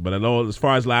years, but I know as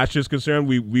far as last year's concerned,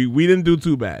 we didn't do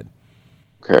too bad.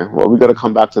 Okay, well, we got to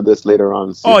come back to this later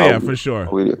on. For sure.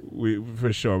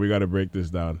 For sure, we got to break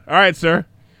this down. All right, sir.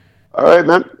 All right,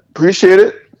 man. Appreciate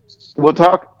it. We'll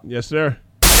talk. Yes, sir.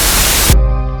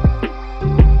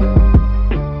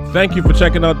 Thank you for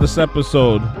checking out this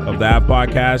episode of the Ave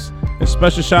Podcast. A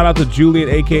special shout out to Julian,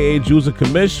 aka Jules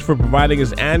Kamish, for providing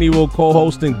his annual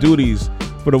co-hosting duties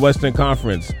for the Western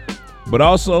Conference. But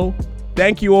also,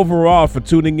 thank you overall for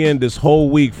tuning in this whole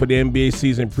week for the NBA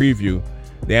season preview,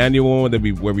 the annual one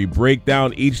where we break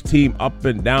down each team up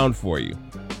and down for you.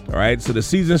 All right, so the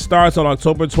season starts on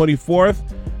October 24th,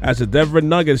 as the Denver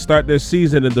Nuggets start their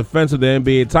season in defense of the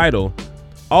NBA title.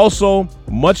 Also,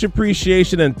 much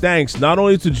appreciation and thanks not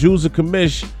only to Jules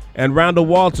Kamish and Randall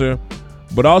Walter,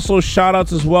 but also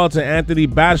shout-outs as well to Anthony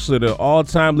Batchelor, the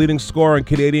all-time leading scorer in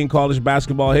Canadian college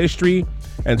basketball history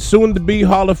and soon-to-be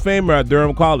Hall of Famer at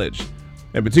Durham College.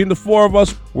 And between the four of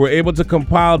us, we're able to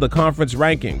compile the conference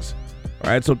rankings.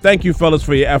 All right, so thank you, fellas,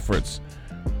 for your efforts.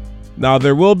 Now,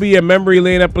 there will be a Memory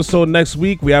Lane episode next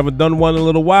week. We haven't done one in a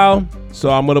little while,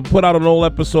 so I'm going to put out an old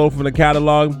episode from the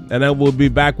catalog, and then we'll be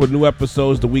back with new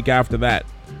episodes the week after that.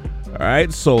 All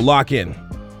right, so lock in.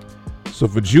 So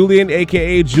for Julian,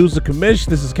 a.k.a. Jules the Commish,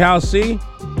 this is Cal C,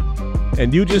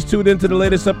 and you just tuned into the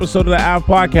latest episode of the Ave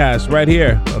Podcast right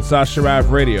here on South Shore Ave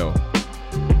Radio.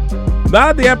 Now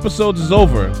that the episode is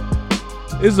over,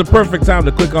 this is the perfect time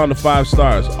to click on the 5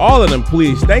 stars. All of them,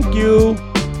 please. Thank you.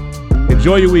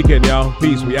 Enjoy your weekend, y'all.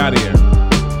 Peace. We out of here.